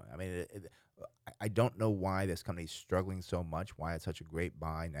they doing? I mean, I don't know why this company's struggling so much. Why it's such a great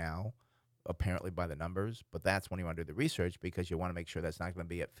buy now, apparently by the numbers. But that's when you want to do the research because you want to make sure that's not going to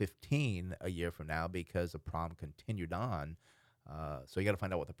be at 15 a year from now because the problem continued on. So you got to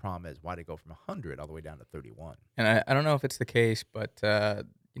find out what the problem is. Why did it go from 100 all the way down to 31? And I don't know if it's the case, but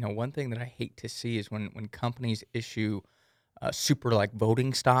one thing that I hate to see is when companies issue super like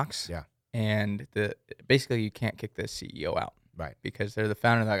voting stocks. Yeah. And basically you can't kick the CEO out. Right. Because they're the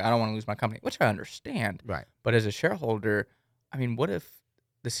founder. Like, I don't want to lose my company, which I understand. Right. But as a shareholder, I mean, what if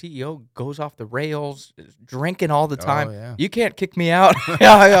the CEO goes off the rails, is drinking all the time? Oh, yeah. You can't kick me out.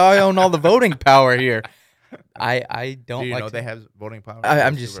 I own all the voting power here. I don't Do you like know to, they have voting power?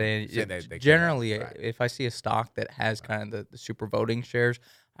 I'm just saying, they can. generally, Right. if I see a stock that has kind of the super voting shares,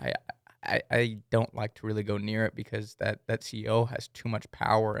 I don't like to really go near it because that CEO has too much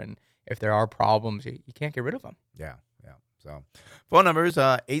power, and if there are problems, you can't get rid of them. Yeah. So, phone numbers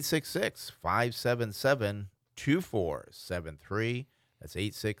 866-577-2473. That's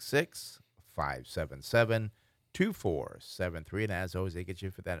 866-577-2473. And as always, they get you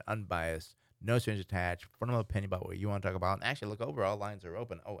for that unbiased, no strings attached, front of opinion about what you want to talk about. And actually, look over, all lines are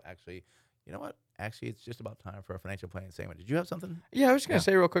open. Oh, actually, you know what? Actually, it's just about time for a financial planning segment. Did you have something? Yeah, I was just going to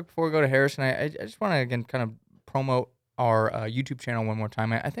say real quick before we go to Harrison, I just want to, again, kind of promote our YouTube channel one more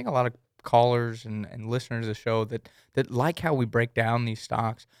time. I think a lot of callers and listeners of the show that like how we break down these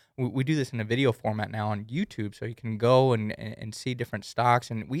stocks. We do this in a video format now on YouTube, so you can go and see different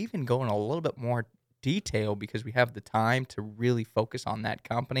stocks. And we even go in a little bit more detail because we have the time to really focus on that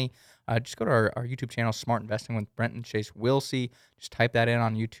company. Just go to our YouTube channel, Smart Investing with Brent and Chase Wilsey. Just type that in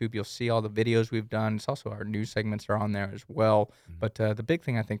on YouTube. You'll see all the videos we've done. It's also our news segments are on there as well. Mm-hmm. But the big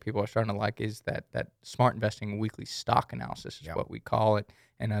thing I think people are starting to like is that Smart Investing weekly stock analysis is what we call it.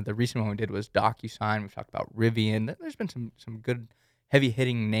 And the recent one we did was DocuSign. We've talked about Rivian. There's been some good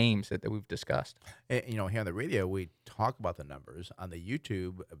heavy-hitting names that we've discussed. You know, here on the radio, we talk about the numbers. On the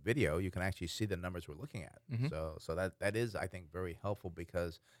YouTube video, you can actually see the numbers we're looking at. Mm-hmm. So that is, I think, very helpful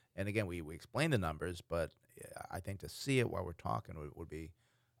because, and again, we explain the numbers, but I think to see it while we're talking would be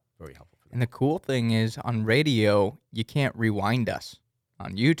very helpful for them. And the cool thing is, on radio, you can't rewind us.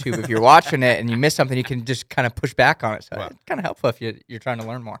 On YouTube, if you're watching it and you miss something, you can just kind of push back on it. So it's kind of helpful if you're trying to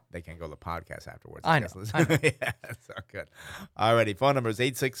learn more. They can go to the podcast afterwards. I know. Yeah, so good. All righty. Phone number is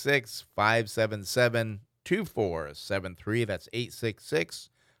 866-577-2473. That's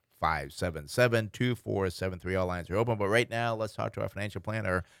 866-577-2473. All lines are open. But right now, let's talk to our financial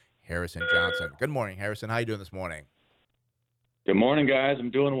planner, Harrison Johnson. Good morning, Harrison. How you doing this morning? Good morning, guys. I'm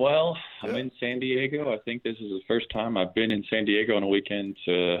doing well. Good. I'm in San Diego. I think this is the first time I've been in San Diego on a weekend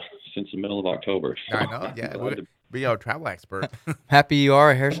since the middle of October. So I know. Yeah, be our travel expert. Happy you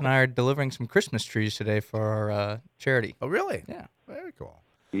are. Harrison and I are delivering some Christmas trees today for our charity. Oh, really? Yeah. Very cool.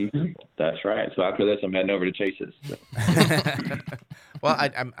 Mm-hmm. That's right. So after this, I'm heading over to Chase's. So. Well,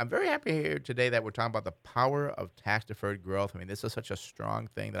 I'm very happy here today that we're talking about the power of tax-deferred growth. I mean, this is such a strong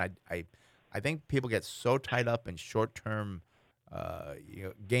thing that I think people get so tied up in short-term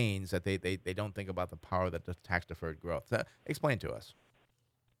gains that they don't think about the power of the tax-deferred growth. Explain to us.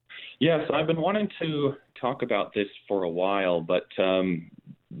 Yes, I've been wanting to talk about this for a while, but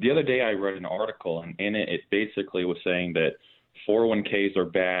the other day I read an article, and in it basically was saying that 401ks are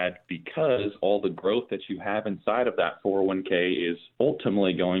bad because all the growth that you have inside of that 401k is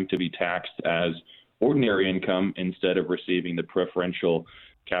ultimately going to be taxed as ordinary income instead of receiving the preferential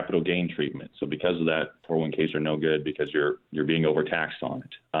capital gain treatment. So because of that, 401ks are no good because you're being overtaxed on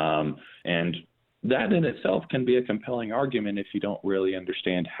it. And that in itself can be a compelling argument if you don't really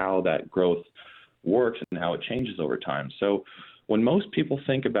understand how that growth works and how it changes over time. So when most people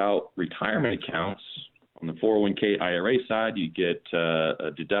think about retirement accounts, on the 401k IRA side, you get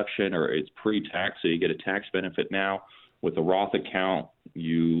a deduction or it's pre-tax, so you get a tax benefit now. With a Roth account,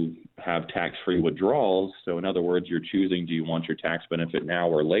 you have tax-free withdrawals. So in other words, you're choosing, do you want your tax benefit now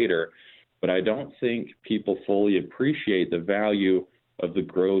or later? But I don't think people fully appreciate the value of the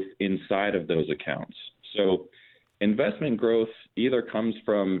growth inside of those accounts. So investment growth either comes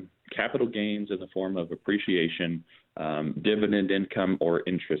from capital gains in the form of appreciation, dividend income, or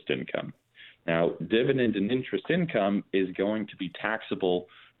interest income. Now, dividend and interest income is going to be taxable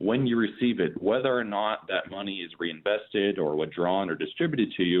when you receive it, whether or not that money is reinvested or withdrawn or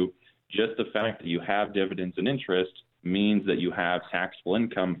distributed to you. Just the fact that you have dividends and interest means that you have taxable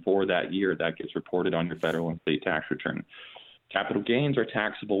income for that year that gets reported on your federal and state tax return. Capital gains are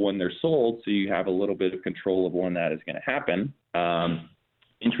taxable when they're sold, so you have a little bit of control of when that is going to happen.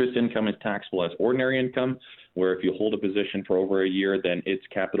 Interest income is taxable as ordinary income, where if you hold a position for over a year, then its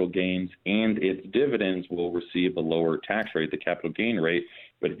capital gains and its dividends will receive a lower tax rate, the capital gain rate.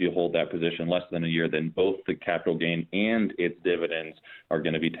 But if you hold that position less than a year, then both the capital gain and its dividends are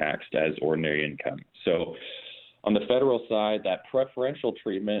going to be taxed as ordinary income. So on the federal side, that preferential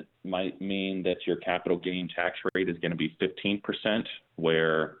treatment might mean that your capital gain tax rate is going to be 15%,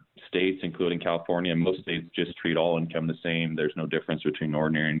 where states, including California, most states just treat all income the same. There's no difference between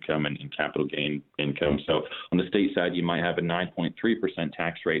ordinary income and capital gain income. So on the state side, you might have a 9.3%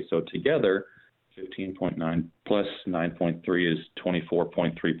 tax rate. So together, 15.9 plus 9.3 is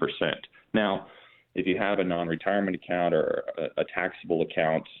 24.3%. Now, if you have a non-retirement account or a taxable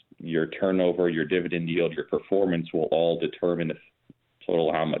account, your turnover, your dividend yield, your performance will all determine the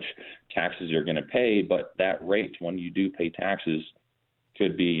total how much taxes you're going to pay. But that rate, when you do pay taxes,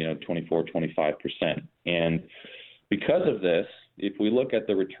 could be 24, 25%. And because of this, if we look at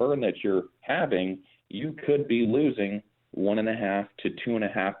the return that you're having, you could be losing 1.5 to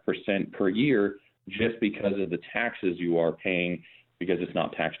 2.5% per year just because of the taxes you are paying, because it's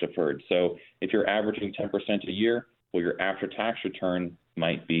not tax deferred. So if you're averaging 10% a year, well, your after-tax return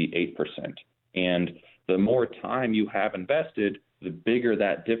might be 8%. And the more time you have invested, the bigger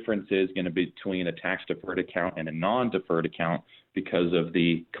that difference is going to be between a tax-deferred account and a non-deferred account because of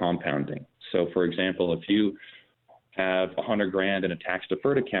the compounding. So, for example, if you have $100,000 in a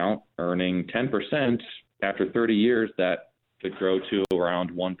tax-deferred account earning 10%, after 30 years, that could grow to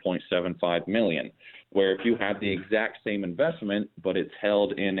around $1.75 million. Where if you have the exact same investment, but it's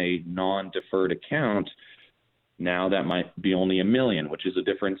held in a non-deferred account, now that might be only $1 million, which is a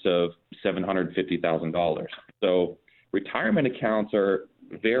difference of $750,000. So retirement accounts are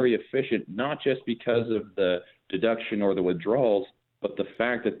very efficient, not just because of the deduction or the withdrawals, but the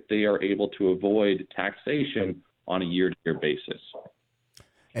fact that they are able to avoid taxation on a year-to-year basis.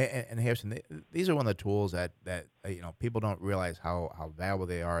 And Harrison, these are one of the tools that people don't realize how valuable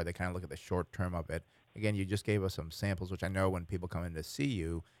they are. They kind of look at the short term of it. Again, you just gave us some samples, which I know when people come in to see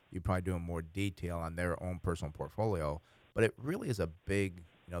you, you probably do in more detail on their own personal portfolio. But it really is a big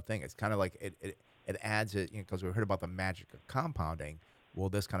thing. It's kind of like it adds it, because we heard about the magic of compounding. Well,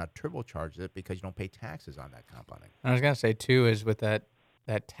 this kind of turbocharges it because you don't pay taxes on that compounding. I was going to say, too, is with that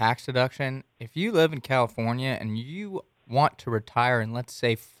tax deduction, if you live in California and you want to retire in, let's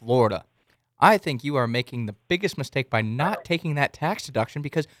say, Florida, I think you are making the biggest mistake by not taking that tax deduction,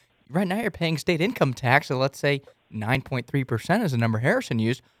 because right now you're paying state income tax of, let's say, 9.3% is the number Harrison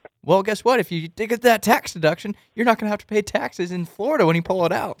used. Well, guess what? If you get that tax deduction, you're not going to have to pay taxes in Florida when you pull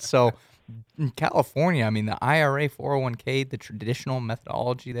it out. So in California, I mean, the IRA, 401k, the traditional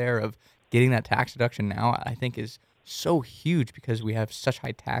methodology there of getting that tax deduction now, I think is so huge because we have such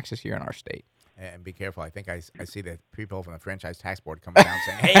high taxes here in our state. And be careful. I think I see the people from the Franchise Tax Board coming down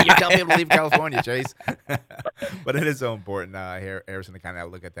saying, hey, you're telling people to leave California, Chase. But it is so important, Harrison, to kind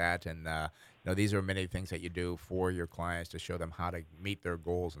of look at that. And, these are many things that you do for your clients to show them how to meet their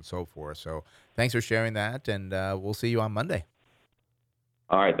goals and so forth. So thanks for sharing that, and we'll see you on Monday.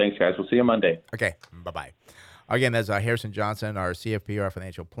 All right. Thanks, guys. We'll see you Monday. Okay. Bye-bye. Again, that's Harrison Johnson, our CFP, our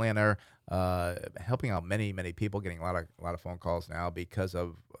financial planner, helping out many, many people, getting a lot of phone calls now because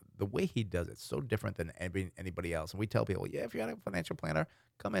of the way he does it. So different than anybody else. And we tell people, if you're not a financial planner,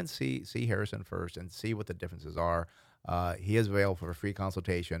 come and see Harrison first and see what the differences are. He is available for a free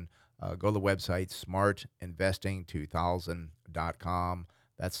consultation. Go to the website, smartinvesting2000.com.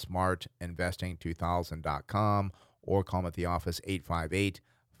 That's smartinvesting2000.com. Or call him at the office,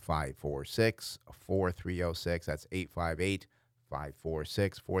 858-546-4306. That's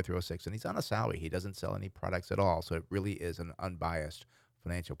 858-546-4306. And he's on a salary. He doesn't sell any products at all. So it really is an unbiased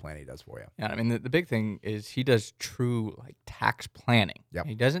financial plan he does for you. Yeah, I mean, the big thing is he does true tax planning. Yep.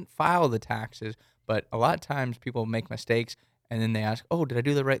 He doesn't file the taxes, but a lot of times people make mistakes and then they ask, oh, did I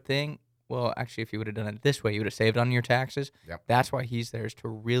do the right thing? well, actually, if you would have done it this way, you would have saved on your taxes. Yep. That's why he's there, is to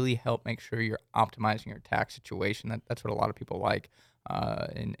really help make sure you're optimizing your tax situation. That's what a lot of people like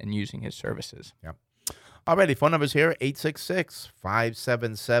in using his services. Yep. Alrighty, phone numbers here,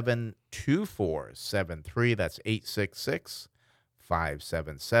 866-577-2473. That's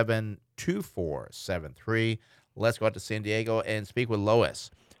 866-577-2473. Let's go out to San Diego and speak with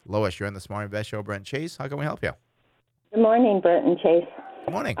Lois. Lois, you're on the Smart Invest Show. Brent Chase, how can we help you? Good morning, Brent and Chase.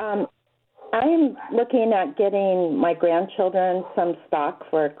 Good morning. I am looking at getting my grandchildren some stock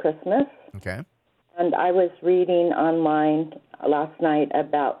for Christmas, Okay. and I was reading online last night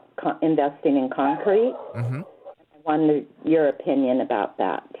about investing in concrete. Mm-hmm. I wanted your opinion about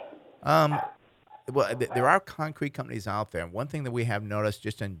that. Well, there are concrete companies out there. And one thing that we have noticed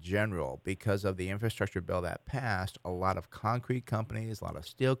just in general, because of the infrastructure bill that passed, a lot of concrete companies, a lot of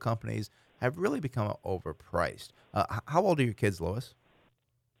steel companies have really become overpriced. How old are your kids, Lois?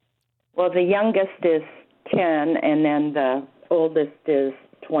 Well, the youngest is 10, and then the oldest is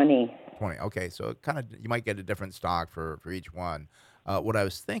 20. 20. Okay, so kind of you might get a different stock for each one. What I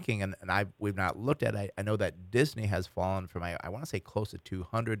was thinking, and we've not looked at it, I know that Disney has fallen from, I want to say close to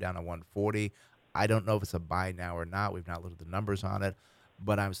 200 down to 140. I don't know if it's a buy now or not. We've not looked at the numbers on it.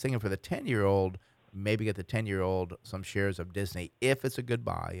 But I was thinking for the 10-year-old, maybe get the 10-year-old some shares of Disney if it's a good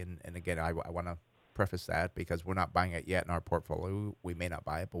buy. And again, I want to preface that because we're not buying it yet in our portfolio. We may not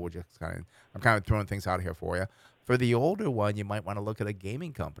buy it, but we're just I'm kind of throwing things out here for you. For the older one, you might want to look at a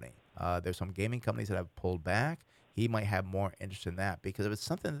gaming company. There's some gaming companies that have pulled back. He might have more interest in that because if it's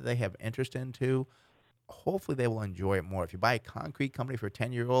something that they have interest into, hopefully they will enjoy it more. If you buy a concrete company for a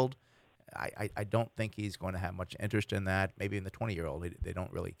 10-year-old, I don't think he's going to have much interest in that. Maybe in the 20-year-old, they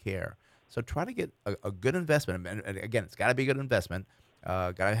don't really care. So try to get a good investment. And again, it's got to be a good investment.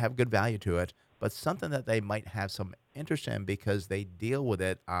 Got to have good value to it, but something that they might have some interest in because they deal with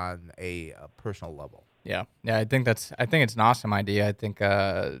it on a personal level. Yeah. I think it's an awesome idea. I think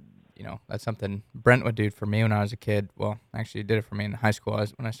that's something Brent would do for me when I was a kid. Well, actually, he did it for me in high school.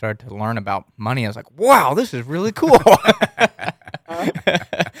 When I started to learn about money, I was like, wow, this is really cool.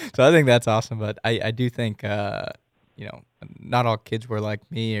 So I think that's awesome. But I do think, not all kids were like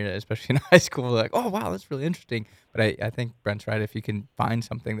me, or especially in high school, like, oh, wow, that's really interesting. But I think Brent's right. If you can find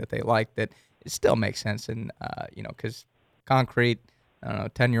something that they like, that it still makes sense. And, because concrete, I don't know,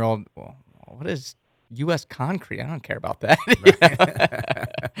 10-year-old, well, what is U.S. concrete? I don't care about that.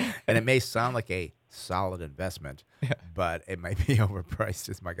 And it may sound like a solid investment, but it might be overpriced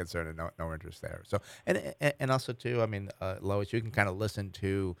is my concern, and no interest there. So, and also too, I mean, Lois, you can kind of listen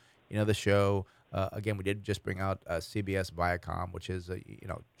to, the show. Again, we did just bring out CBS Viacom, which is,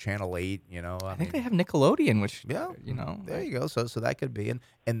 Channel 8, I think they have Nickelodeon, which, there you go. So that could be.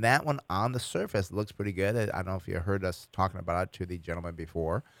 And that one on the surface looks pretty good. I don't know if you heard us talking about it to the gentleman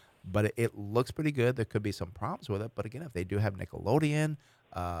before, but it looks pretty good. There could be some problems with it. But again, if they do have Nickelodeon,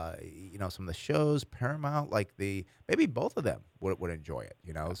 some of the shows, Paramount, maybe both of them would enjoy it,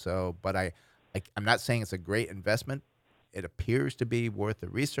 So, but I'm not saying it's a great investment. It appears to be worth the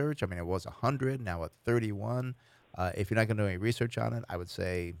research. I mean, it was 100, now at 31. If you're not going to do any research on it, I would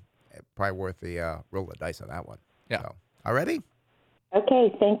say probably worth the roll of the dice on that one. Yeah. So, all righty?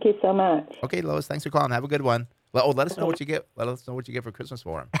 Okay, thank you so much. Okay, Lois, thanks for calling. Have a good one. Let us know what you get. Let us know what you get for Christmas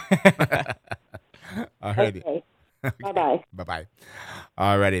for him. All righty. Okay. Bye-bye. Bye-bye.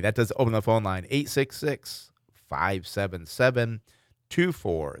 All righty. That does open the phone line.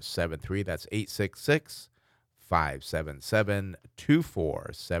 866-577-2473. That's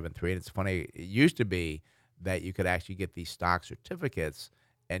 866-577-2473. And it's funny. It used to be that you could actually get these stock certificates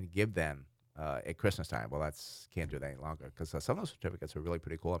and give them at Christmas time. Well, can't do that any longer because some of those certificates are really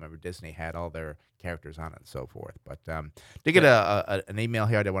pretty cool. I remember Disney had all their characters on it and so forth. But to get an email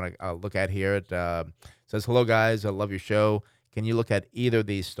here I want to look at here. It says, hello, guys. I love your show. Can you look at either of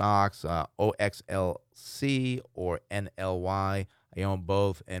these stocks, OXLC or NLY? I own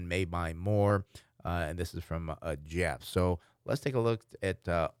both and may buy more. And this is from Jeff. So let's take a look at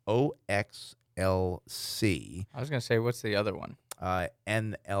OXLC. I was going to say, what's the other one?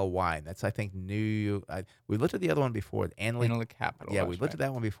 NLY. That's, I think, new. We looked at the other one before. Annaly Capital. Yeah, we looked at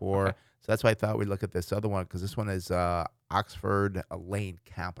that one before. Okay. So that's why I thought we'd look at this other one because this one is Oxford Lane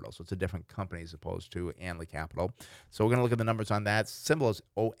Capital. So it's a different company as opposed to Annaly Capital. So we're going to look at the numbers on that. Symbol is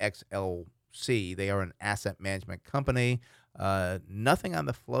OXLC. They are an asset management company. Nothing on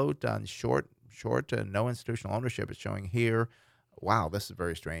the float on short, no institutional ownership is showing here. Wow, this is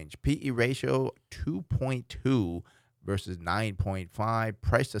very strange. PE ratio 2.2 versus 9.5.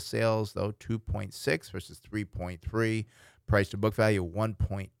 Price to sales, though, 2.6 versus 3.3. Price to book value,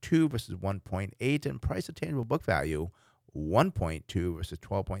 1.2 versus 1.8. And price to tangible book value, 1.2 versus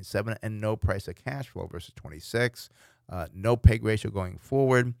 12.7, and no price of cash flow versus 26. No PEG ratio going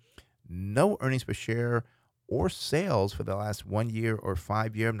forward. No earnings per share or sales for the last 1 year or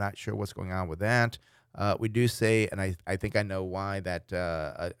 5 year. I'm not sure what's going on with that. We do say, and I think I know why that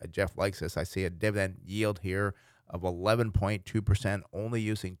Jeff likes this. I see a dividend yield here of 11.2%, only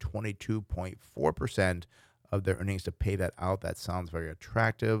using 22.4% of their earnings to pay that out. That sounds very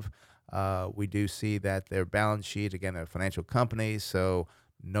attractive. We do see that their balance sheet, again, they're a financial company, so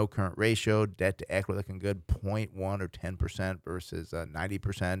no current ratio, debt to equity looking good, 0.1 or 10% versus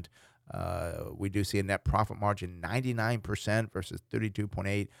 90%. We do see a net profit margin 99% versus 32.8.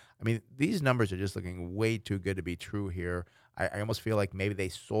 I mean, these numbers are just looking way too good to be true here. I almost feel like maybe they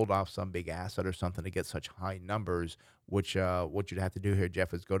sold off some big asset or something to get such high numbers, which what you'd have to do here,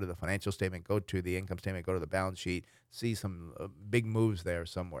 Jeff, is go to the financial statement, go to the income statement, go to the balance sheet, see some big moves there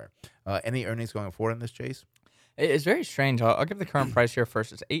somewhere. Any earnings going forward in this, Chase? It's very strange. I'll give the current price here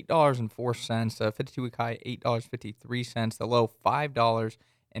first. It's $8.04. The 52-week high, $8.53. The low,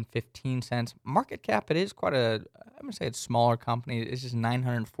 $5.15. Market cap, it is quite I'm going to say it's a smaller company. It's just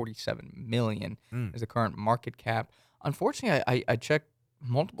 $947 million is the current market cap. Unfortunately, I checked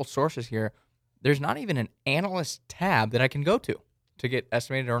multiple sources here. There's not even an analyst tab that I can go to get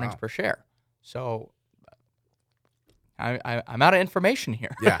estimated earnings per share. So I'm out of information here.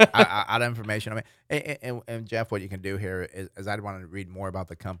 Yeah, out of information. I mean, and Jeff, what you can do here is I want to read more about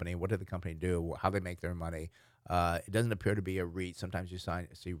the company. What did the company do? How they make their money? It doesn't appear to be a REIT. Sometimes you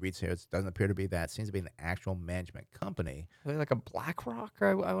see REITs here. It doesn't appear to be that. It seems to be an actual management company. Are they like a BlackRock,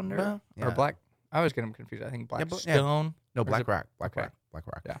 I wonder? Well, yeah. Or Black? I always get them confused. I think Blackstone. Yeah. No, BlackRock. Okay.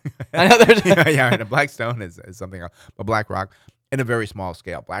 BlackRock. Yeah. I know there's yeah, and Blackstone is something else. But BlackRock, in a very small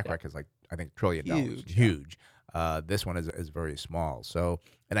scale. BlackRock is like, I think, $1 trillion. Huge. This one is very small. So,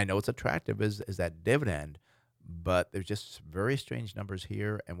 and I know it's attractive is that dividend, but there's just very strange numbers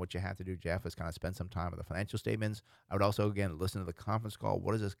here. And what you have to do, Jeff, is kind of spend some time with the financial statements. I would also, again, listen to the conference call.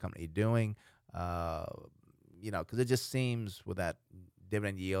 What is this company doing? Because it just seems with that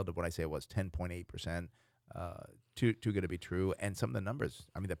dividend yield of what I say was 10.8%, too good to be true. And some of the numbers,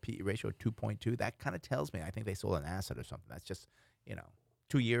 I mean, the PE ratio of 2.2, that kind of tells me I think they sold an asset or something. That's just,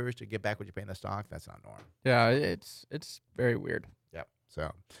 2 years to get back what you pay in the stock. That's not normal. Yeah, it's very weird. Yep.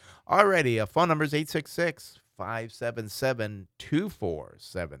 So, alrighty, phone number is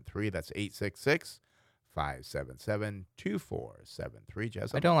 866-577-2473. That's 866-577-2473.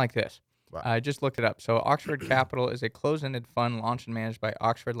 Jess, I don't like this. Wow. I just looked it up. So Oxford Capital is a closed-ended fund launched and managed by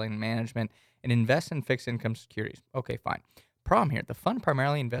Oxford Lane Management and invests in fixed income securities. Okay, fine. Problem here, the fund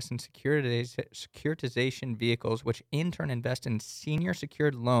primarily invests in securitization vehicles, which in turn invest in senior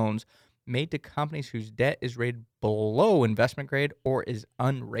secured loans made to companies whose debt is rated below investment grade or is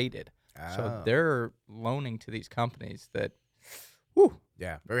unrated. Oh. So they're loaning to these companies that,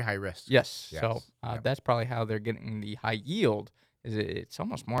 yeah, very high risk. Yes. So that's probably how they're getting the high yield. It's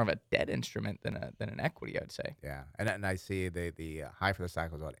almost more of a debt instrument than an equity, I'd say. Yeah, and I see the high for the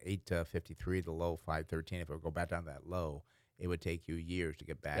stock was about 8.53, the low 5.13. If it would go back down to that low, it would take you years to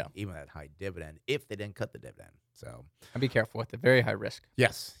get back even that high dividend if they didn't cut the dividend. So I'd be careful with it. Very high risk.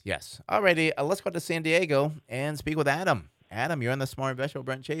 Yes. Alrighty, let's go to San Diego and speak with Adam. Adam, you're on the Smart Investor with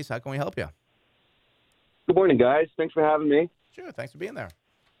Brent Chase. How can we help you? Good morning, guys. Thanks for having me. Sure. Thanks for being there.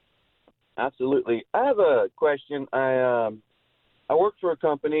 Absolutely. I have a question. I work for a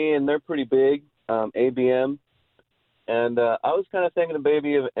company, and they're pretty big, ABM. And I was kind of thinking of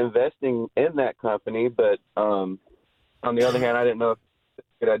maybe investing in that company, but on the other hand, I didn't know if it's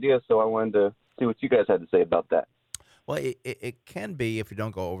a good idea, so I wanted to see what you guys had to say about that. Well, it can be if you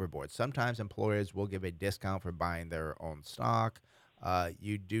don't go overboard. Sometimes employers will give a discount for buying their own stock.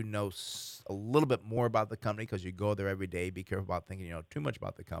 You do know a little bit more about the company because you go there every day. Be careful about thinking too much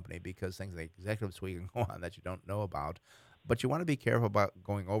about the company because things like executive suite can go on that you don't know about. But you want to be careful about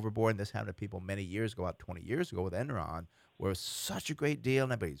going overboard. And this happened to people many years ago, about 20 years ago with Enron, where it was such a great deal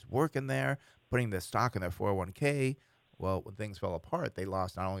and everybody's working there, putting the stock in their 401k. Well, when things fell apart, they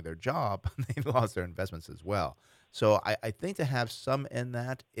lost not only their job, they lost their investments as well. So I think to have some in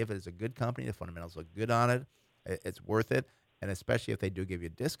that, if it is a good company, the fundamentals look good on it, it's worth it. And especially if they do give you a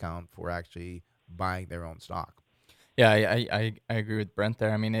discount for actually buying their own stock. Yeah, I agree with Brent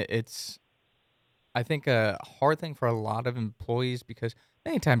there. I mean, it's, I think, a hard thing for a lot of employees because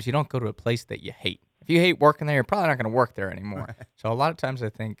many times you don't go to a place that you hate. If you hate working there, you're probably not going to work there anymore. So a lot of times I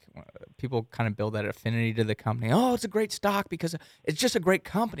think people kind of build that affinity to the company. Oh, it's a great stock because it's just a great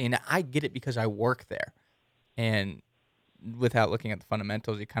company, and I get it because I work there. And without looking at the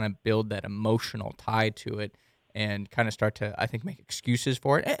fundamentals, you kind of build that emotional tie to it. and kind of start to, I think, make excuses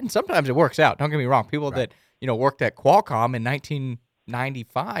for it. And sometimes it works out. Don't get me wrong. People that, worked at Qualcomm in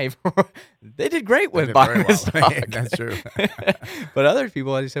 1995, they did great with buying the stock. That's true. But other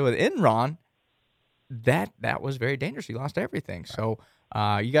people, as you said, with Enron, that was very dangerous. You lost everything. So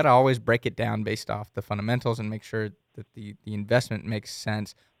you got to always break it down based off the fundamentals and make sure that the investment makes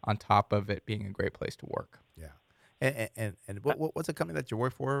sense on top of it being a great place to work. Yeah. And what's the company that you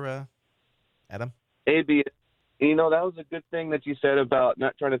work for, Adam? ABM. That was a good thing that you said about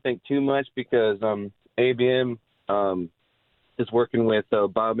not trying to think too much, because ABM is working with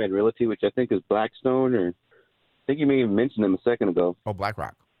Biomed Realty, which I think is Blackstone, or I think you may have mentioned them a second ago. Oh,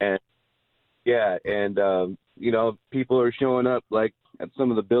 BlackRock. And people are showing up like at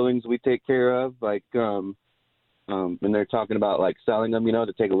some of the buildings we take care of, like and they're talking about like selling them,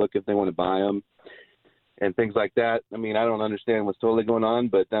 to take a look if they want to buy them and things like that. I mean, I don't understand what's totally going on,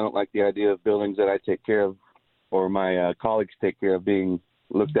 but I don't like the idea of buildings that I take care of or my colleagues take care of being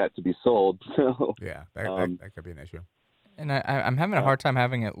looked at to be sold. So yeah, that could be an issue. And I'm having a hard time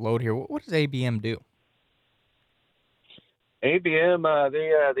having it load here. What does ABM do? ABM,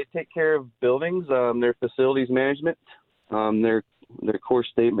 they take care of buildings, their facilities management. Their core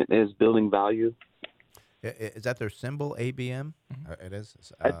statement is building value. Is that their symbol, ABM? Mm-hmm. It is.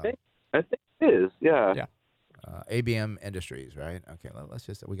 I think it is. Yeah. Yeah. ABM Industries, right? Okay. Let's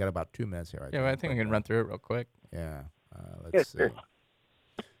just. We got about 2 minutes here. I think we can run through it real quick. Yeah. Let's see. Sure.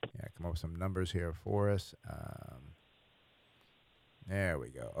 Yeah, come up with some numbers here for us. There we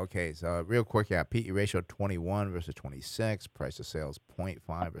go. Okay, so real quick, PE ratio 21 versus 26. Price to sales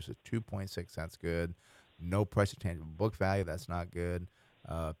 0.5 versus 2.6. That's good. No price to tangible book value. That's not good.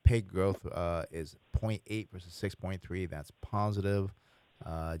 PIG growth is 0.8 versus 6.3. That's positive.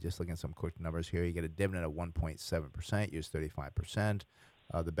 Just looking at some quick numbers here. You get a dividend of 1.7%. Use 35%.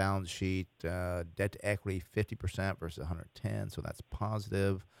 The balance sheet, debt to equity 50% versus 110. So that's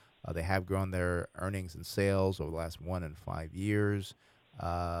positive. They have grown their earnings and sales over the last 1 and 5 years.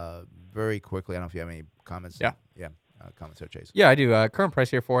 Very quickly, I don't know if you have any comments. Yeah. Comments there, Chase. Yeah, I do. Current price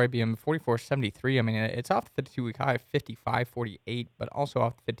here for IBM, $44.73. I mean, it's off the 52-week high of $55.48, but also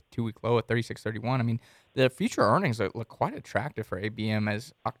off the 52-week low at $36.31. I mean, the future earnings look quite attractive for ABM,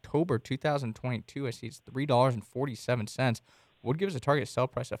 as October 2022, I see it's $3.47. Would give us a target sell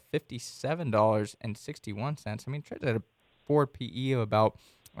price of $57.61. I mean, trades at a forward PE of about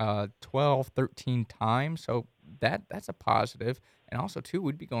 12, 13 times. So that's a positive. And also, too,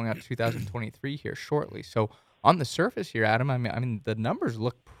 we'd be going out to 2023 here shortly. So on the surface here, Adam, I mean, the numbers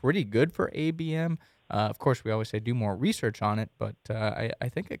look pretty good for ABM. Of course, we always say do more research on it, but I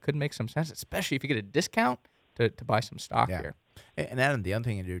think it could make some sense, especially if you get a discount to buy some stock here. And Adam, the other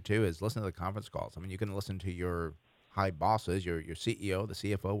thing you do, too, is listen to the conference calls. I mean, you can listen to your high bosses, your CEO, the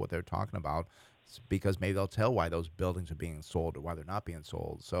CFO, what they're talking about, because maybe they'll tell why those buildings are being sold or why they're not being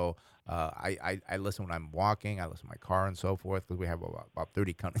sold. So I listen when I'm walking, I listen in my car and so forth, because we have about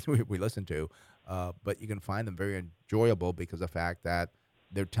 30 companies we listen to. But you can find them very enjoyable because of the fact that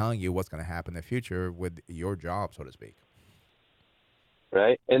they're telling you what's going to happen in the future with your job, so to speak.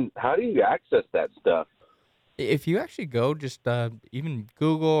 Right. And how do you access that stuff? If you actually go just even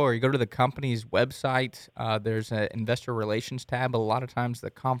Google, or you go to the company's website, there's an investor relations tab. A lot of times the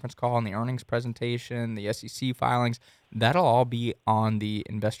conference call and the earnings presentation, the SEC filings, that'll all be on the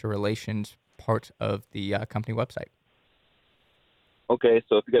investor relations part of the company website. Okay,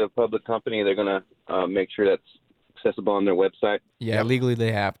 so if you get a public company, they're going to make sure that's accessible on their website? Yeah, legally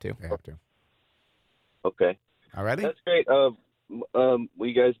they have to. They have to. Okay. All righty. That's great. Will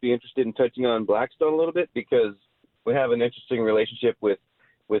you guys be interested in touching on Blackstone a little bit? Because we have an interesting relationship with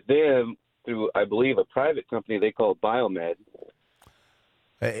them through, I believe, a private company they call Biomed.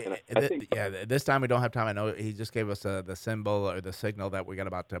 This time we don't have time. I know he just gave us the symbol or the signal that we got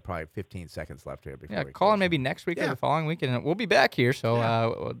about probably 15 seconds left here. Before we call in maybe next week or the following week, and we'll be back here.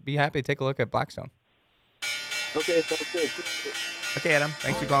 So we'll be happy to take a look at Blackstone. Okay, sounds good. Okay, Adam,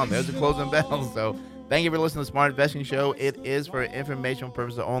 thanks for calling. There's the closing bell. So thank you for listening to the Smart Investing Show. It is for informational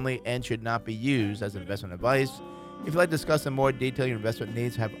purposes only and should not be used as investment advice. If you'd like to discuss in more detail your investment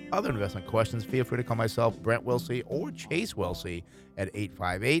needs, have other investment questions, feel free to call myself, Brent Wilsey, or Chase Wilsey at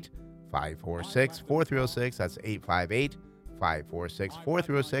 858-546-4306. That's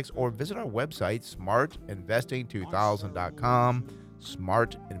 858-546-4306. Or visit our website, smartinvesting2000.com.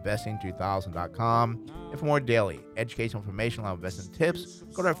 smartinvesting2000.com. And for more daily educational information on investment tips,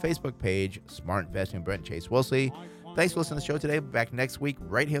 go to our Facebook page, Smart Investing, Brent Chase Wilsey. Thanks for listening to the show today. We'll be back next week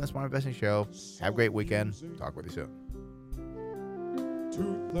right here on the Smart Investing Show. Have a great weekend. Talk with you soon. To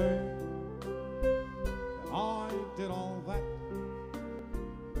think that I did all that,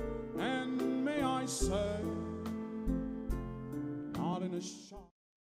 and may I say the shop.